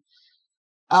the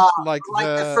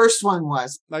first one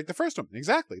was. Like the first one,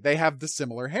 exactly. They have the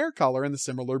similar hair color and the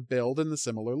similar build and the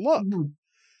similar look. Mm-hmm.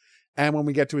 And when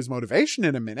we get to his motivation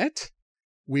in a minute,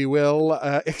 we will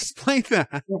explain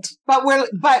that. But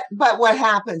what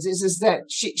happens is that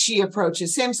she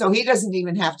approaches him, so he doesn't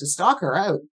even have to stalk her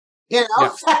out. You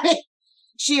know, yeah.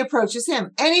 She approaches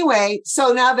him anyway.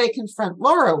 So now they confront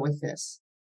Laura with this.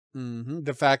 Mm-hmm.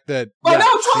 The fact that no,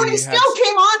 Tony still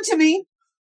came on to me.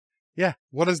 Yeah,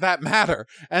 what does that matter?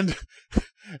 And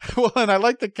well, and I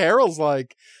like that Carol's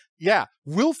like, yeah,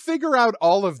 we'll figure out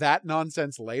all of that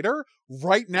nonsense later.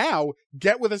 Right now,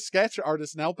 get with a sketch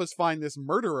artist and help us find this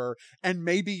murderer, and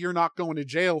maybe you're not going to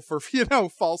jail for,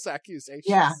 false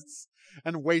accusations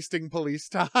and wasting police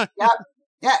time.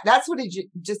 Yeah, that's what he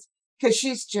just, because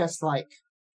she's just like.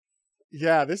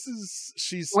 Yeah,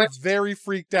 she's very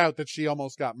freaked out that she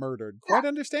almost got murdered, quite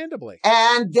understandably.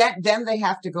 And then they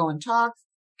have to go and talk.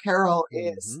 Carol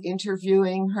is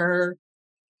interviewing her.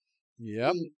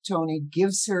 Yep. Tony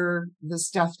gives her the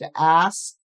stuff to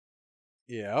ask.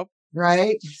 Yep.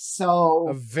 Right? So.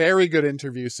 A very good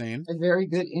interview scene.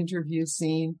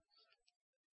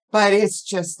 But it's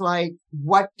just like,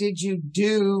 what did you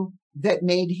do that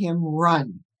made him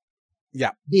run?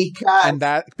 Yeah.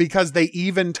 Because they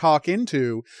even talk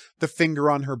into the finger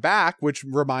on her back, which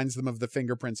reminds them of the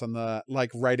fingerprints on the,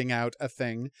 like, writing out a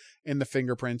thing in the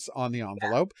fingerprints on the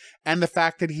envelope. Yeah. And the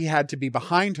fact that he had to be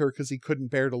behind her because he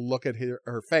couldn't bear to look at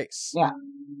her face. Yeah.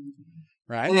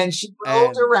 Right. And then she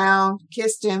rolled around,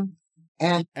 kissed him,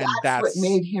 and that's what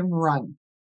made him run.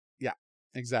 Yeah,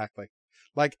 exactly.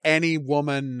 Like any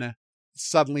woman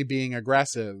suddenly being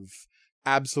aggressive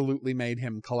absolutely made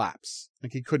him collapse.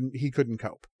 Like he couldn't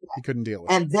cope. He couldn't deal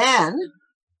with it. And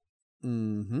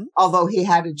then, although he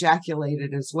had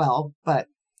ejaculated as well, but.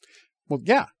 Well,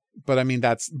 yeah. But I mean,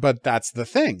 that's the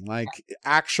thing. Like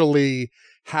actually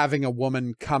having a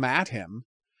woman come at him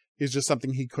is just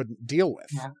something he couldn't deal with.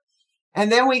 Yeah. And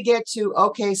then we get to,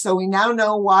 okay, so we now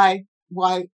know why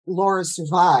Laura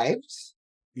survived.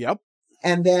 Yep.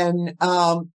 And then,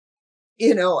 and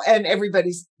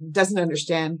everybody doesn't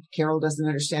understand. Carol doesn't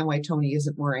understand why Tony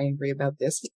isn't more angry about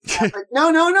this. Like,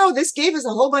 no. This gave us a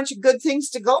whole bunch of good things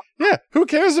to go. Yeah. Who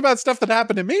cares about stuff that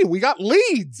happened to me? We got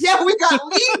leads. Yeah, we got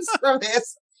leads from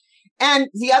this. And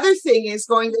the other thing is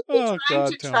trying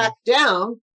to track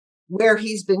down where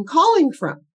he's been calling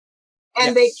from.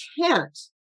 And they can't.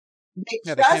 They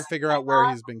can't figure out where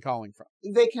he's been calling from.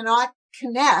 They cannot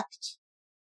connect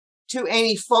to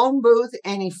any phone booth,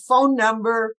 any phone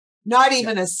number, not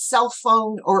even a cell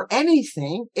phone or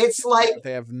anything. It's like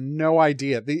they have no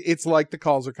idea. It's like the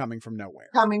calls are coming from nowhere.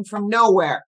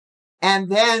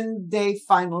 And then they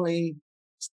finally.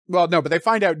 Well, no, but they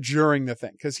find out during the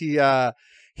thing because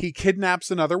he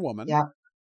kidnaps another woman. Yeah.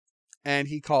 And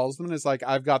he calls them and is like,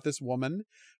 I've got this woman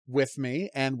with me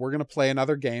and we're going to play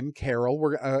another game. Carol,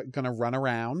 we're going to run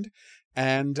around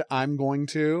and I'm going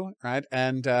to, right?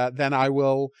 And then I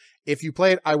will, if you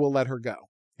play it, I will let her go.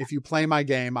 If you play my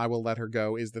game, I will let her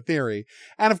go is the theory.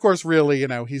 And of course, really,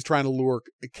 he's trying to lure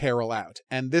Carol out.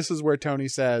 And this is where Tony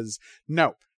says,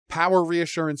 no, power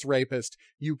reassurance rapist,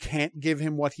 you can't give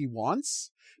him what he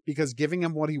wants because giving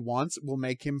him what he wants will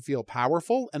make him feel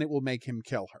powerful and it will make him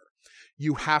kill her.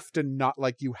 You have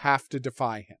to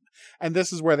defy him. And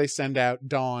this is where they send out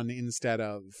Dawn instead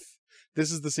of,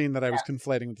 this is the scene that I was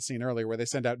conflating with the scene earlier where they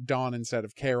send out Dawn instead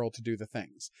of Carol to do the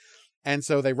things. And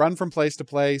so they run from place to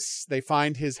place. They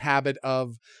find his habit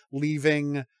of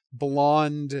leaving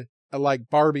blonde, like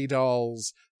Barbie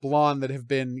dolls, blonde that have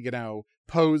been,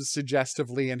 posed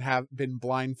suggestively and have been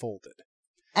blindfolded.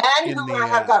 And who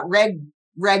have got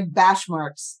red bash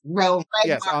marks. Red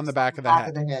yes, marks on the back of the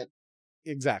head.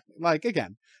 Exactly. Like,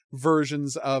 again,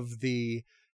 versions of the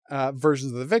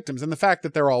victims. And the fact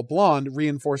that they're all blonde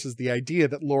reinforces the idea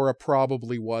that Laura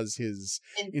probably was his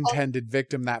intended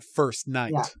victim that first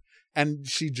night. Yeah. And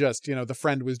she just, the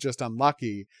friend was just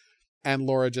unlucky. and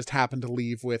Laura just happened to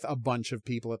leave with a bunch of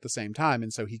people at the same time,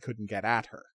 and so he couldn't get at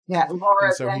her. Yeah, Laura.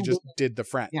 And so he just did the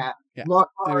friend. Yeah. Yeah. Laura,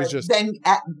 it was just then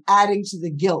adding to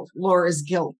the guilt, Laura's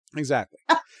guilt. Exactly.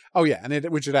 Oh yeah, and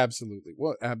which it absolutely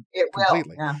will. It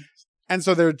completely. will. Yeah. And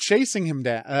so they're chasing him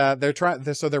down.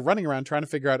 They're running around trying to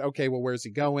figure out, okay, well, where's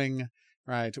he going?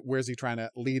 Right? Where's he trying to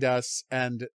lead us?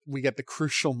 And we get the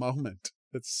crucial moment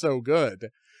that's so good,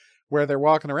 where they're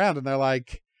walking around and they're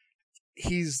like,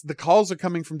 the calls are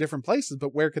coming from different places,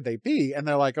 but where could they be? And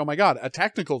they're like, oh my God, a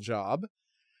technical job,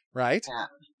 right?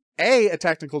 Yeah. A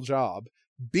technical job.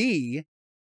 B,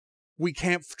 we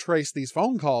can't trace these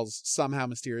phone calls somehow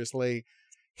mysteriously.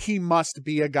 He must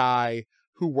be a guy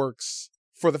who works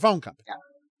for the phone company. Yeah.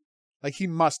 Like, he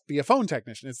must be a phone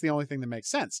technician. It's the only thing that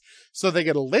makes sense. So they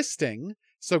get a listing.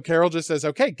 So Carol just says,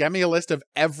 okay, get me a list of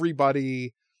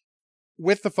everybody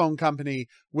with the phone company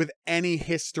with any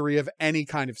history of any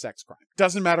kind of sex crime.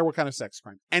 Doesn't matter what kind of sex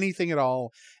crime. Anything at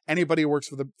all. Anybody who works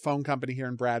for the phone company here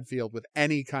in Bradfield with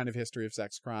any kind of history of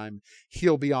sex crime,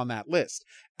 he'll be on that list.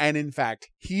 And in fact,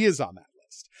 he is on that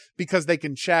list because they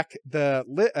can check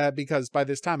because by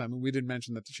this time, I mean, we didn't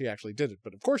mention that she actually did it,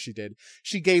 but of course she did.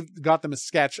 She got them a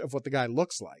sketch of what the guy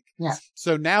looks like. Yeah.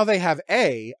 So now they have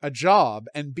A, a job,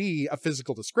 and B, a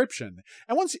physical description.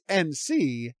 And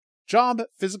C, job,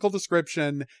 physical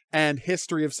description, and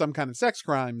history of some kind of sex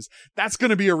crimes. That's going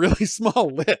to be a really small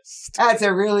list. That's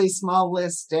a really small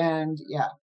list, and yeah.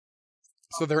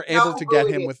 So they're able to get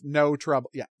him with no trouble.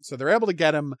 Yeah. So they're able to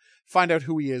get him, find out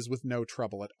who he is with no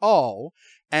trouble at all.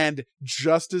 And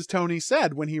just as Tony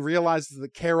said, when he realizes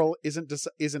that Carol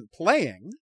isn't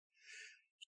playing,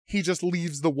 he just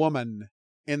leaves the woman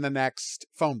in the next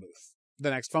phone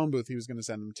booth he was going to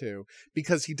send them to,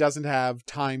 because he doesn't have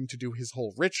time to do his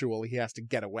whole ritual. He has to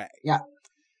get away. Yeah.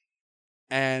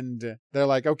 And they're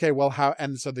like, okay, well, how?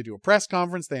 And so they do a press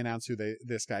conference. They announce who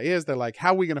this guy is. They're like,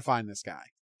 how are we going to find this guy?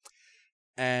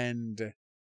 And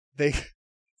they,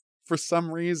 for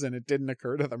some reason, it didn't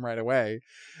occur to them right away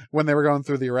when they were going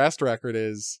through the arrest record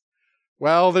is,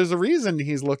 well, there's a reason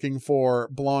he's looking for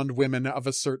blonde women of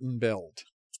a certain build.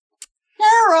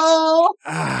 Carol!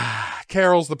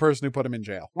 Carol's the person who put him in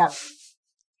jail. Yep.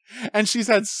 And she's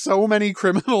had so many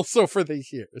criminals over the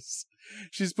years.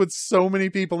 She's put so many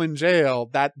people in jail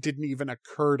that didn't even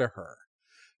occur to her.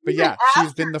 But yeah,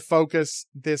 she's been the focus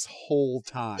this whole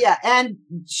time. Yeah, and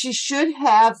she should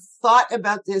have thought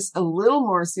about this a little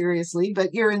more seriously, but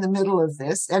you're in the middle of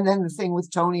this. And then the thing with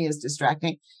Tony is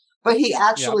distracting. But he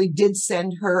actually did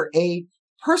send her a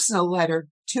personal letter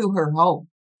to her home.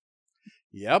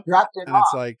 Yep. Dropped it off.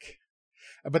 It's like,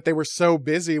 but they were so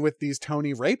busy with these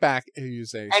Tony rape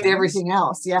accusations. And everything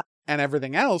else, yeah. And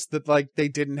everything else that, like, they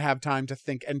didn't have time to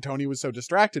think. And Tony was so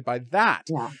distracted by that.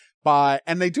 Yeah.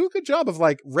 And they do a good job of,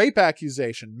 like, rape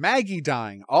accusation, Maggie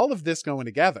dying, all of this going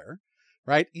together,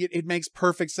 right? It makes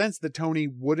perfect sense that Tony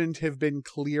wouldn't have been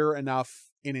clear enough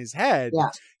in his head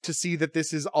to see that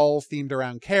this is all themed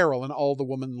around Carol and all the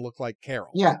women look like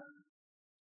Carol. Yeah.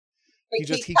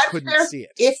 He couldn't see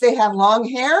it. If they have long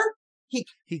hair,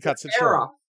 he cuts it short.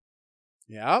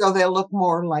 Yeah. So they'll look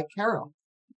more like Carol.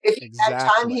 If he had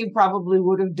time, he probably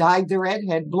would have dyed the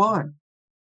redhead blonde.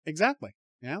 Exactly.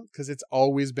 Yeah, because it's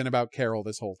always been about Carol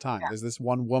this whole time. Yeah. There's this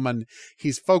one woman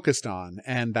he's focused on,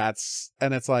 and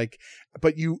it's like,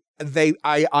 but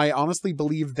I honestly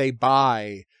believe they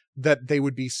buy that they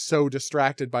would be so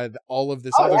distracted by all of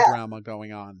this other drama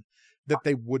going on that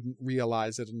they wouldn't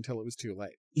realize it until it was too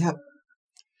late. Yep.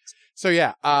 So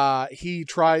he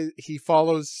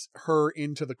follows her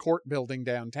into the court building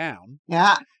downtown.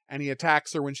 Yeah. And he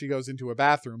attacks her when she goes into a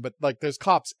bathroom, but like there's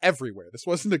cops everywhere. This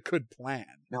wasn't a good plan.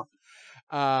 No.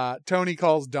 Tony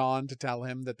calls Dawn to tell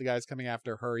him that the guy's coming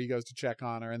after her. He goes to check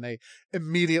on her, and they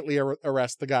immediately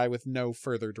arrest the guy with no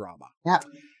further drama. Yeah.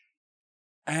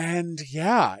 And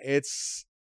it's,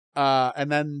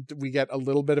 and then we get a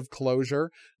little bit of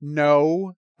closure.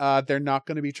 No, they're not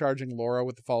going to be charging Laura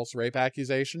with the false rape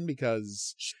accusation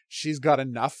because she's got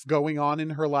enough going on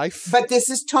in her life. But this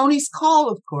is Tony's call,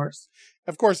 of course.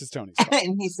 Of course it's Tony's call.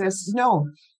 And he says, no.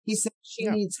 He said she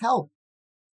needs help.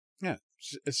 Yeah.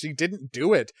 She didn't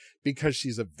do it because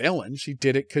she's a villain. She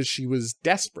did it because she was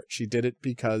desperate. She did it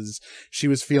because she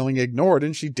was feeling ignored,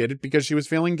 and she did it because she was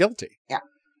feeling guilty. Yeah.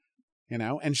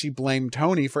 And she blamed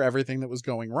Tony for everything that was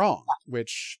going wrong,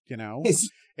 which,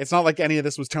 it's not like any of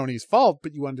this was Tony's fault,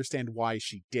 but you understand why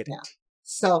she did it.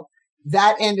 So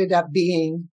that ended up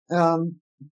being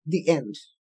the end.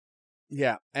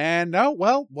 Yeah. And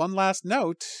one last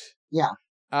note. Yeah.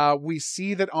 We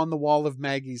see that on the wall of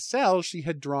Maggie's cell, she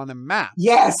had drawn a map.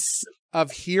 Yes.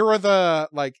 Of here are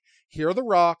here are the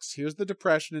rocks, here's the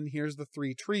depression, and here's the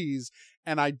 3 trees,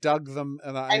 and I dug them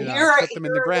and I put them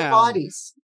in the ground. The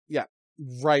bodies. Yeah,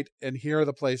 right. And here are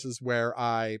the places where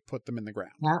I put them in the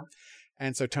ground. Yeah.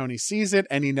 And so Tony sees it,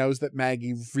 and he knows that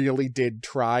Maggie really did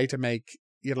try to make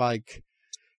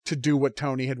to do what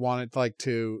Tony had wanted, like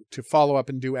to follow up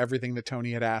and do everything that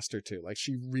Tony had asked her to. Like,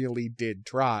 she really did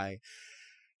try.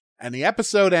 And the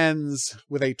episode ends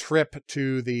with a trip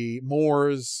to the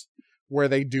moors where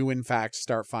they do, in fact,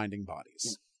 start finding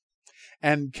bodies.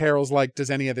 And Carol's like, does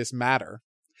any of this matter?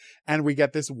 And we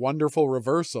get this wonderful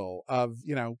reversal of,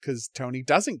 because Tony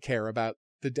doesn't care about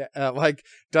the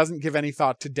doesn't give any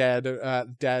thought to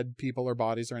dead people or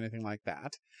bodies or anything like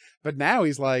that. But now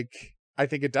he's like, I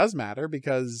think it does matter,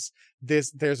 because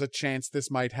there's a chance this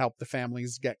might help the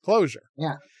families get closure.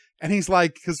 Yeah. And he's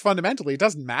like, because fundamentally, it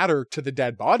doesn't matter to the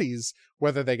dead bodies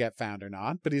whether they get found or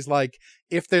not. But he's like,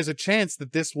 if there's a chance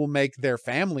that this will make their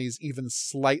families even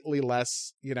slightly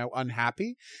less,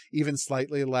 unhappy, even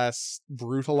slightly less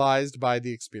brutalized by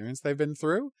the experience they've been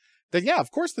through, then yeah,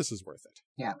 of course this is worth it.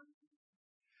 Yeah.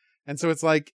 And so it's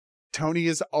like, Tony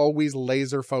is always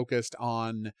laser focused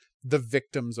on the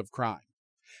victims of crime.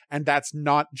 And that's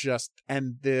not just,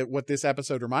 what this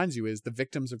episode reminds you is the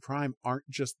victims of crime aren't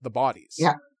just the bodies.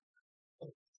 Yeah.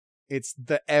 It's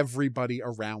everybody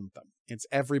around them. It's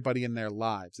everybody in their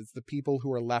lives. It's the people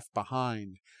who are left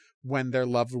behind when their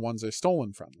loved ones are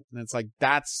stolen from them. And it's like,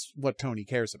 that's what Tony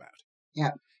cares about.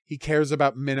 Yeah. He cares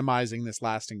about minimizing this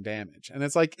lasting damage. And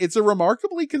it's like, it's a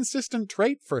remarkably consistent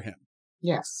trait for him.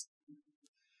 Yes.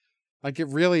 Like, it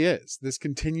really is. This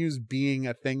continues being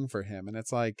a thing for him. And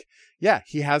it's like, yeah,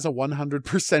 he has a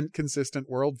 100% consistent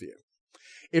worldview.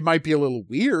 It might be a little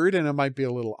weird and it might be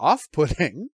a little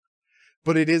off-putting,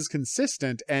 but it is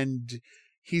consistent, and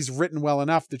he's written well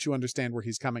enough that you understand where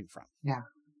he's coming from. Yeah.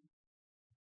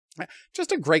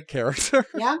 Just a great character.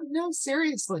 Yeah, no,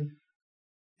 seriously.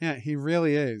 Yeah, he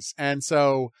really is. And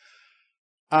so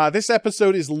this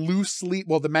episode is loosely,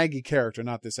 the Maggie character,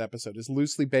 not this episode, is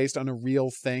loosely based on a real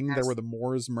thing. Yes. There were the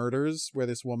Moors murders where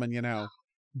this woman,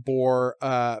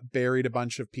 buried a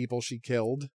bunch of people she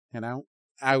killed,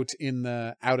 out in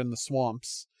the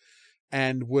swamps,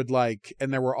 and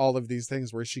and there were all of these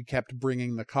things where she kept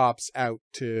bringing the cops out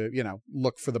to,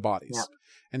 look for the bodies. Yeah.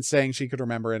 And saying she could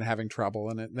remember and having trouble.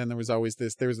 And then there was always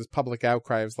this public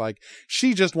outcry of like,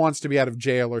 she just wants to be out of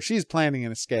jail, or she's planning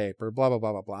an escape, or blah, blah,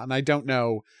 blah, blah, blah. And I don't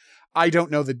know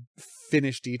the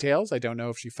finished details. I don't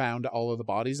know if she found all of the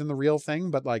bodies in the real thing,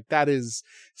 but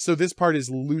so this part is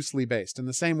loosely based in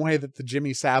the same way that the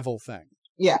Jimmy Savile thing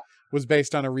was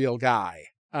based on a real guy.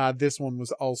 This one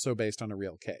was also based on a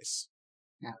real case.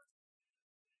 Yeah.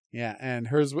 Yeah. And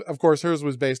hers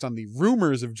was based on the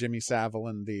rumors of Jimmy Savile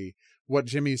and what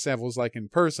Jimmy Savile was like in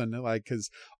person,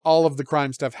 because all of the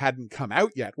crime stuff hadn't come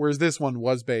out yet, whereas this one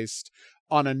was based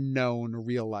on a known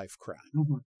real life crime.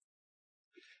 Mm-hmm.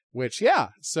 Which,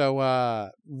 so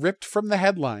ripped from the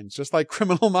headlines, just like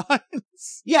Criminal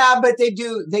Minds. Yeah, but they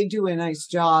do a nice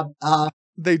job.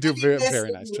 They do very,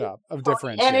 very nice job of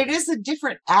differentiating. And it is a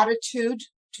different attitude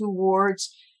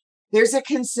towards, there's a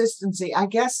consistency. I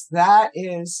guess that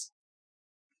is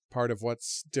part of what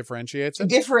differentiates it.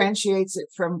 Differentiates it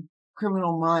from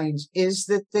Criminal Minds, is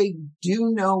that they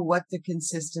do know what the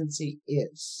consistency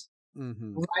is.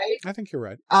 Mm-hmm. Right? I think you're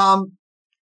right.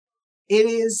 It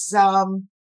is,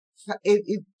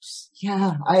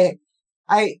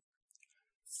 I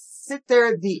sit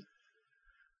there, the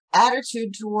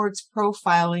attitude towards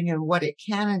profiling and what it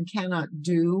can and cannot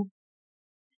do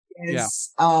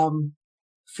is,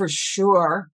 for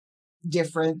sure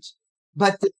different,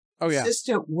 but the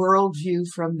consistent worldview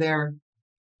from their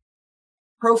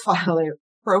profiler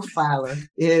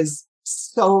is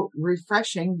so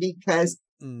refreshing, because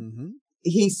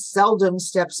he seldom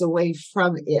steps away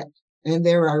from it. And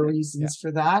there are reasons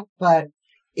for that, but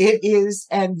it is,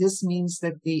 and this means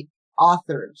that the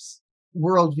author's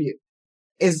worldview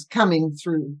is coming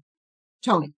through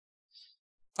Tony.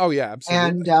 Oh yeah,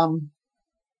 absolutely.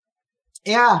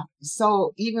 And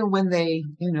so even when they,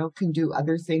 can do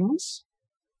other things,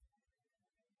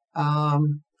 yeah,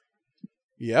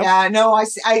 no, I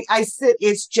sit,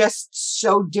 it's just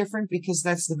so different, because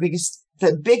that's the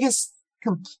biggest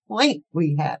complaint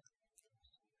we have.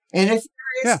 And if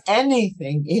there is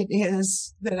anything, it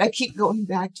is that I keep going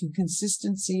back to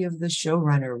consistency of the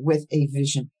showrunner with a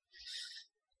vision.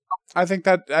 I think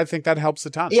that helps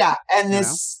a ton. Yeah. And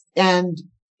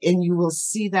and you will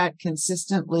see that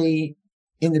consistently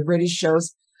in the British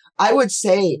shows. I would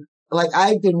say,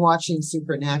 I've been watching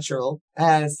Supernatural,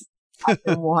 as I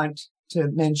want to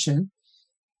mention.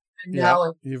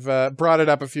 Now, you've brought it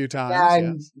up a few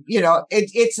times. and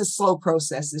it's a slow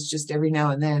process. It's just every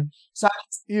now and then. So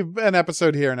you've an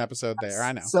episode here, an episode there.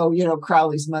 I know. So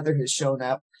Crowley's mother has shown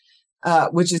up,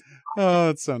 which is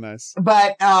it's so nice.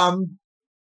 But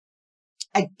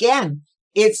again,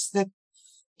 it's the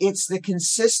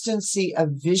consistency of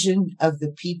vision of the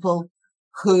people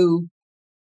who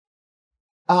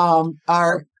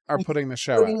are putting the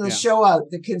show out,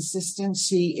 the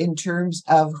consistency in terms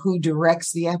of who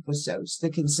directs the episodes, the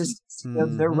consistency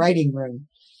of the writing room,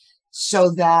 so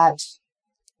that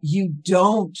you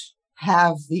don't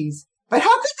have these. But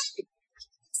how could they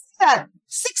that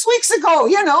 6 weeks ago?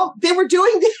 They were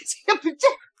doing this.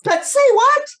 But say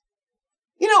what?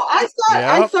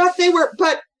 I thought they were,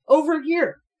 but over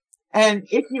here. And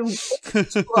if you listen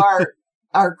to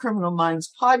our Criminal Minds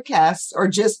podcasts, or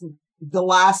just the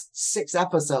last 6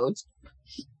 episodes,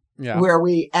 where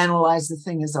we analyze the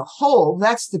thing as a whole,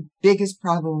 that's the biggest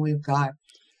problem we've got.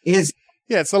 It's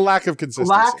the lack of consistency,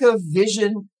 lack of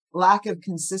vision, lack of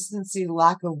consistency,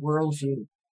 lack of worldview.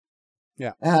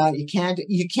 Yeah, you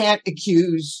can't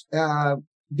accuse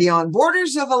Beyond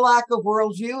Borders of a lack of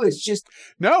worldview. It's just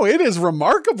it is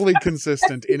remarkably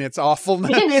consistent in its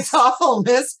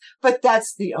awfulness. But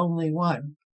that's the only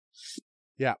one.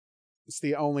 Yeah, it's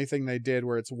the only thing they did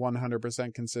where it's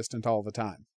 100% consistent all the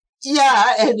time.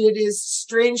 Yeah, and it is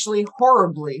strangely,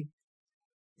 horribly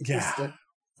consistent.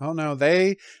 Oh no,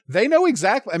 they know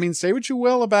exactly. I mean, say what you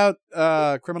will about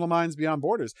Criminal Minds Beyond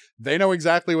Borders, they know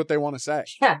exactly what they want to say.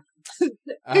 Yeah.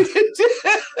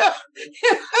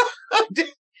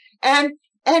 And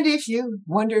if you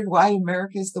wondered why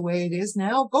America is the way it is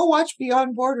now, go watch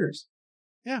Beyond Borders.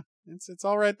 Yeah, it's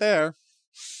all right there.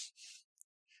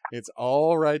 It's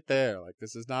all right there. Like,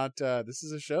 this is not. This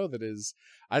is a show that is.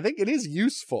 I think it is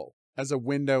useful as a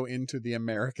window into the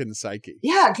American psyche.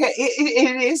 Yeah,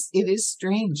 it is. It is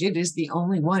strange. It is the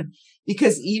only one,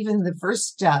 because even the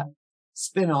first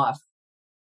spinoff,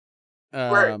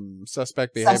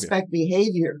 Suspect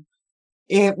Behavior.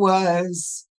 It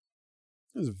was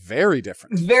very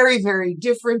different. Very, very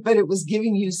different, but it was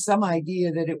giving you some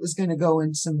idea that it was going to go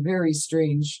in some very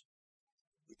strange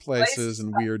places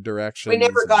and weird directions. We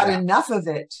never got enough of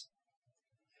it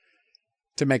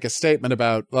to make a statement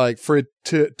about, like, for it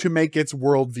to make its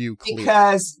worldview clear.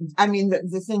 Because, I mean,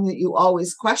 the thing that you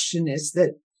always question is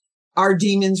that, are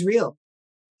demons real?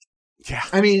 Yeah.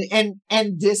 I mean,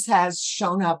 and this has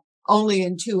shown up only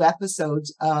in 2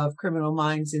 episodes of Criminal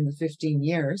Minds in the 15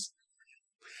 years.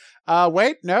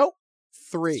 Wait, no,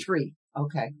 3. 3.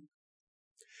 Okay.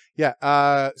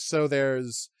 Yeah. So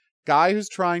there's guy who's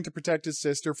trying to protect his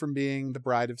sister from being the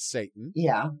bride of Satan.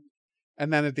 Yeah.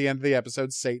 And then at the end of the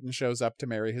episode, Satan shows up to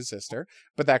marry his sister,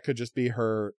 but that could just be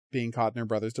her being caught in her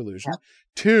brother's delusion. Yep.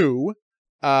 2,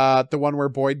 the one where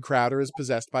Boyd Crowder is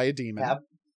possessed by a demon. Yep.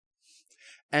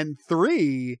 And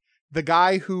 3, the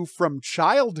guy who from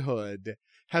childhood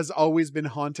has always been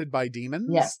haunted by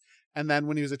demons. Yes. And then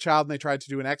when he was a child and they tried to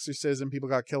do an exorcism, people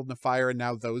got killed in a fire, and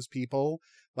now those people,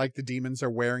 like the demons,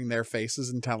 are wearing their faces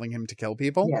and telling him to kill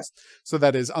people. Yes. So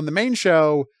that is, on the main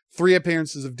show, 3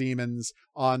 appearances of demons.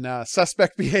 On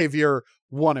Suspect Behavior,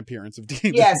 1 appearance of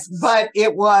demons. Yes, but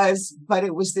it was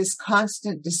this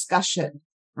constant discussion,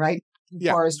 right?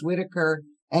 Yeah. Forrest Whitaker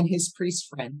and his priest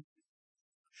friend.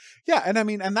 Yeah, and I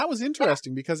mean, and that was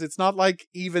interesting because it's not like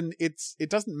it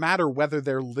doesn't matter whether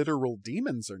they're literal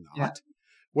demons or not. Yeah.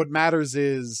 What matters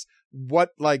is what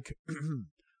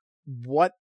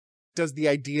does the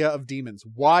idea of demons?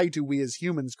 Why do we as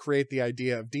humans create the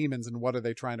idea of demons, and what are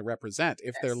they trying to represent,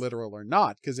 if they're literal or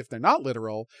not? Because if they're not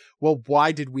literal, well,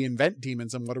 why did we invent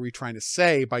demons, and what are we trying to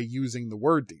say by using the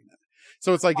word demon?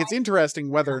 So it's like, it's interesting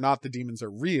whether or not the demons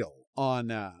are real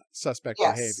on Suspect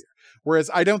Behavior. Whereas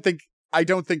I don't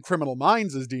think Criminal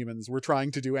Minds as demons were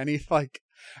trying to do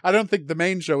I don't think the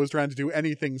main show was trying to do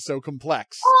anything so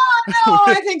complex. Oh, no,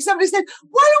 I think somebody said,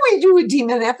 why don't we do a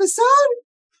demon episode?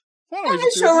 And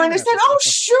the showrunner said, oh,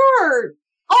 sure.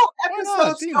 Oh,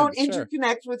 episodes don't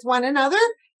interconnect with one another.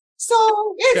 So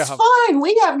it's fine.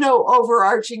 We have no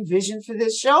overarching vision for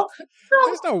this show.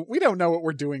 We don't know what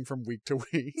we're doing from week to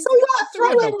week. So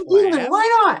throw in a demon.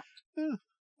 Why not? Yeah.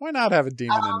 Why not have a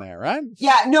demon in there, right?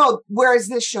 Yeah, no. Whereas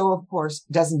this show, of course,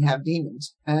 doesn't have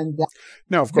demons. And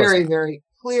no, of course very, not. very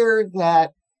clear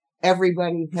that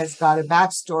everybody has got a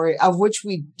backstory of which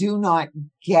we do not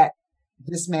get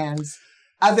this man's,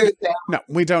 other than... No,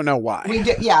 we don't know why. We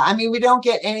don't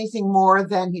get anything more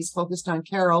than he's focused on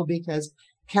Carol, because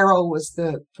Carol was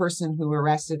the person who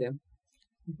arrested him.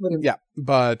 Yeah,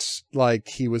 but like,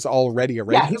 he was already a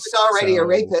rapist. Yeah, he was already a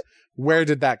rapist. Where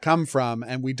did that come from?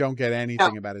 And we don't get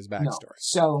anything about his backstory.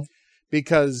 So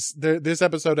because this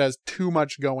episode has too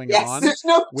much going on there's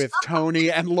no with Tony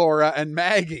and Laura and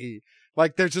Maggie.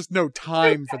 Like, there's just no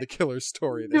time for the killer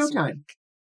story this week.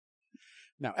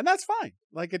 No, and that's fine.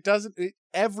 Like,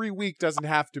 every week doesn't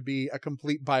have to be a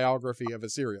complete biography of a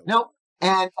serial killer. No.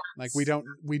 And like,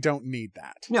 we don't need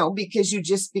that. No, because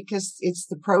it's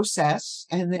the process,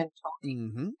 and then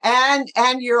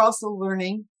and you're also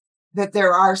learning that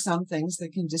there are some things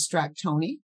that can distract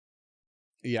Tony.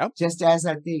 Yep. Just as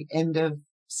at the end of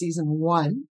season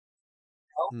 1,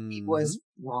 he was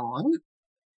wrong.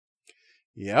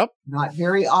 Yep. Not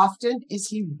very often is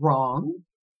he wrong,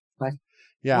 but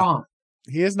wrong.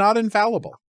 He is not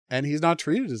infallible, and he's not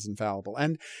treated as infallible.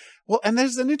 And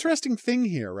there's an interesting thing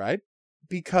here, right?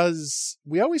 Because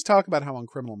we always talk about how on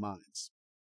Criminal Minds,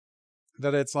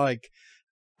 that it's like,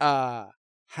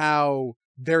 how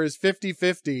there is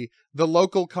 50-50. The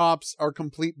local cops are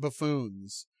complete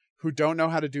buffoons who don't know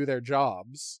how to do their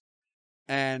jobs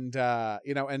and,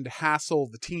 and hassle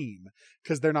the team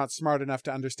because they're not smart enough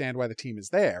to understand why the team is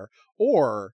there.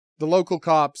 Or the local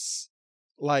cops,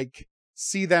 like,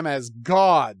 see them as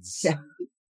gods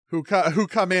who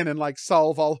come in and, like,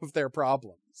 solve all of their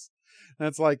problems. And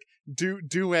it's like,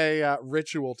 do a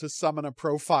ritual to summon a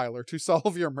profiler to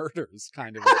solve your murders,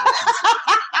 kind of.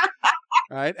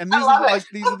 Right? And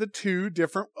these are the two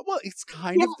different, it's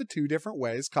kind of the two different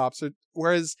ways cops are.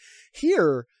 Whereas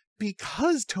here,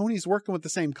 because Tony's working with the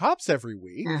same cops every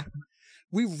week,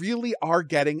 we really are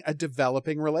getting a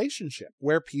developing relationship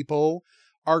where people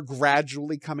are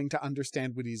gradually coming to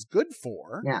understand what he's good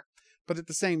for. Yeah. But at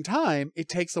the same time, it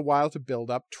takes a while to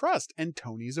build up trust. And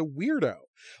Tony's a weirdo.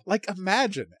 Like,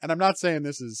 imagine, and I'm not saying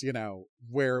this is,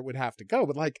 where it would have to go,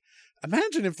 but, like,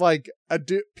 imagine if, like,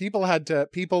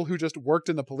 people who just worked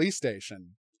in the police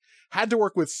station had to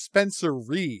work with Spencer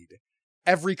Reid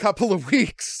every couple of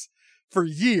weeks for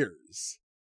years.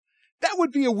 That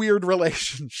would be a weird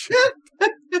relationship.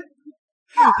 That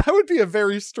would be a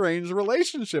very strange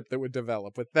relationship that would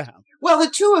develop with them. Well,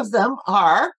 the two of them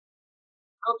are,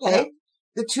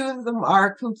 the two of them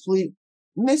are complete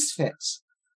misfits.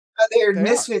 They're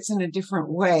misfits in a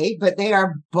different way, but they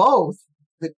are both,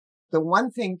 the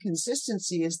one thing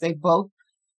consistency is they both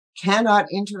cannot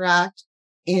interact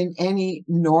in any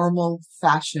normal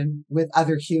fashion with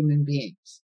other human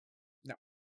beings. No,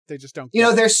 they just don't.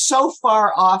 They're so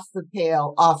far off the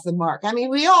pale, off the mark. I mean,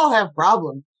 we all have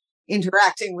problems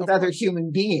interacting with other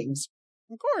human beings.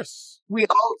 Of course. We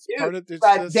all do.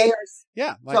 But they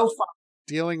are so far.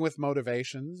 Dealing with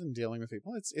motivations and dealing with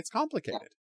people, it's complicated.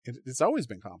 It's always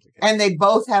been complicated. And they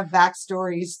both have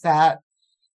backstories that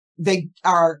they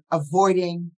are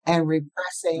avoiding and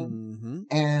repressing.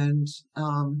 And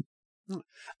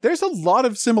there's a lot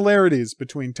of similarities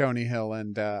between Tony Hill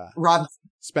and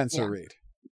Spencer Reid.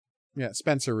 Yeah,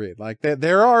 Spencer Reid. Like,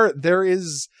 there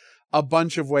is a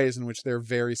bunch of ways in which they're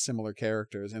very similar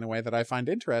characters in a way that I find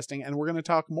interesting, and we're going to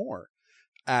talk more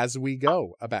as we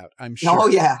go about, I'm sure. Oh,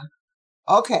 yeah.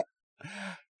 Okay.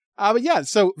 But yeah,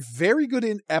 so very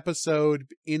good episode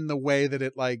in the way that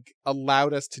it, like,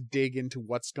 allowed us to dig into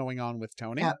what's going on with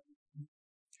Tony. Yeah.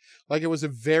 Like, it was a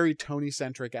very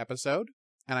Tony-centric episode,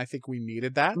 and I think we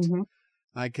needed that.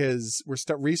 Like, because we're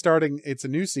restarting, it's a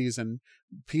new season.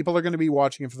 People are going to be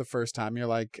watching it for the first time. You're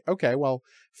like, okay, well,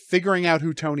 figuring out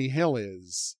who Tony Hill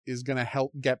is going to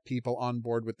help get people on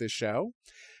board with this show.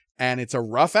 And it's a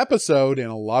rough episode in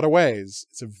a lot of ways.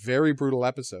 It's a very brutal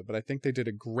episode, but I think they did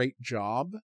a great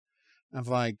job of,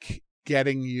 like,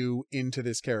 getting you into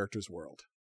this character's world.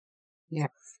 Yeah.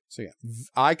 So yeah,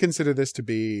 I consider this to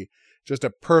be just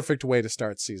a perfect way to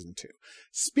start season 2.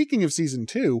 Speaking of season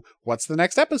 2, what's the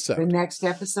next episode? The next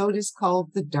episode is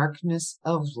called The Darkness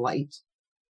of Light.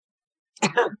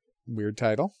 Weird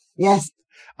title. Yes.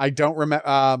 I don't remember.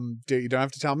 You don't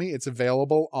have to tell me. It's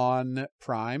available on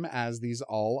Prime, as these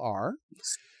all are.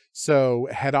 So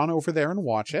head on over there and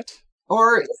watch it.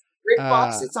 Or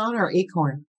BritBox, it's on, or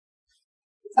Acorn.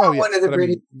 It's one of the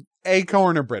British.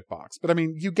 Acorn or BritBox. But I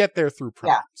mean, you get there through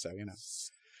Prime. Yeah. So,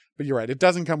 But you're right. It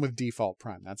doesn't come with default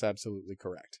Prime. That's absolutely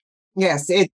correct. Yes.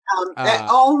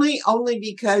 Only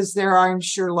because there are, I'm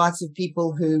sure, lots of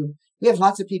people we have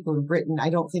lots of people in Britain. I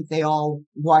don't think they all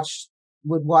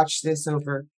would watch this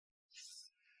over.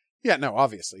 Yeah, no,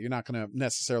 obviously. You're not going to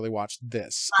necessarily watch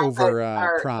this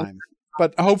over Prime.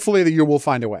 But hopefully you will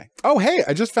find a way. Oh, hey,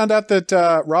 I just found out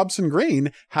that Robson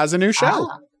Green has a new show.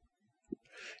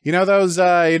 You know those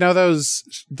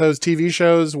TV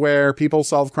shows where people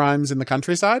solve crimes in the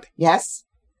countryside? Yes.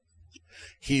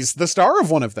 He's the star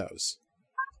of one of those.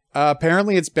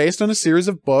 Apparently it's based on a series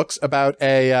of books about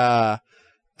a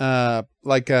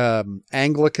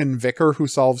Anglican vicar who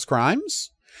solves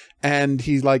crimes. and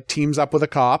he like teams up with a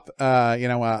cop,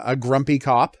 a grumpy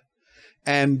cop,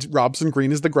 and Robson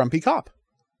Green is the grumpy cop.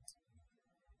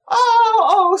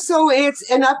 So it's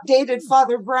an updated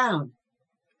Father Brown.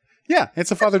 Yeah,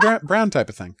 it's a Father Brown type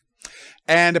of thing.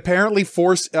 And apparently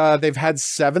they've had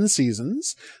 7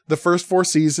 seasons. The first 4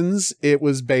 seasons, it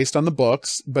was based on the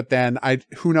books, but then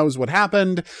who knows what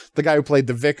happened. The guy who played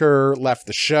the vicar left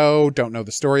the show, don't know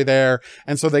the story there.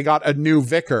 And so they got a new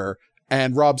vicar,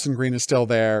 and Robson Green is still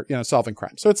there, solving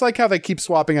crime. So it's like how they keep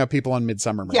swapping out people on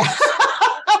Midsummer Murders.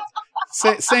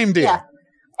 Yeah. Same deal. Yeah.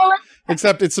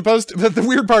 Except it's supposed to, but the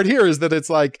weird part here is that it's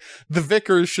like the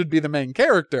vicar should be the main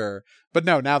character, but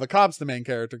no, now the cop's the main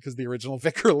character because the original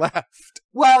vicar left.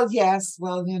 Well, yes.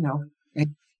 Well,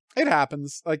 it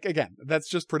happens. Like, again, that's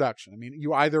just production. I mean,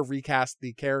 you either recast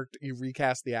the character, you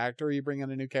recast the actor, or you bring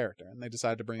in a new character, and they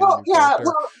decide to bring in a new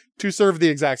character to serve the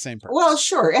exact same purpose. Well,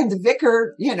 sure. And the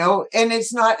vicar, and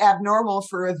it's not abnormal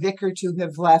for a vicar to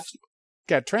have left.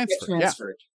 Get transferred. Yeah.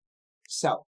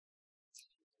 So.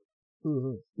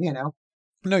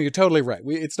 No, you're totally right.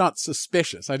 It's not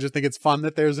suspicious. I just think it's fun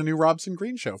that there's a new Robson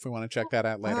Green show if we want to check that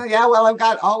out later. Oh, yeah. Well, I've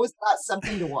always got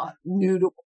something to watch, new to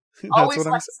always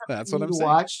that's what I'm saying.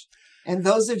 Watch. And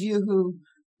those of you who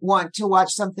want to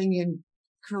watch something in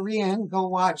Korean, go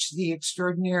watch The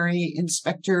Extraordinary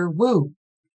Inspector Wu.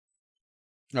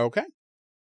 Okay.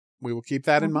 We will keep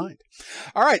that in mind.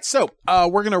 All right. So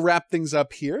we're going to wrap things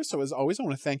up here. So as always, I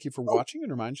want to thank you for watching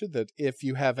and remind you that if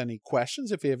you have any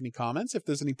questions, if you have any comments, if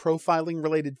there's any profiling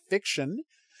related fiction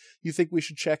you think we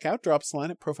should check out, drop us a line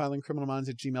at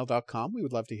profilingcriminalminds@gmail.com. We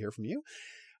would love to hear from you.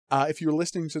 If you're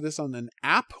listening to this on an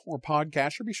app or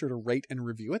podcaster, be sure to rate and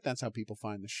review it. That's how people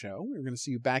find the show. We're going to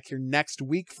see you back here next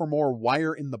week for more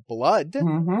Wire in the Blood.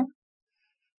 Mm-hmm.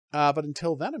 But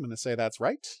until then, I'm going to say that's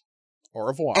right. Au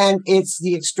revoir. And it's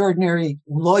The Extraordinary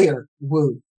Lawyer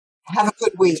Wu. Have a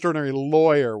good week. Extraordinary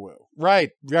Lawyer Wu.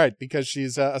 Right. Because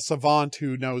she's a savant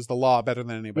who knows the law better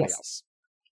than anybody else.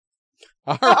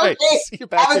 All right. Okay. See you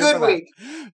back Have here a good week.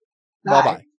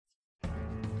 Bye-bye.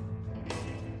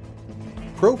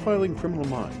 Profiling Criminal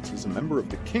Minds is a member of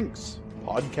the Kinks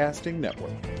Podcasting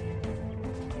Network.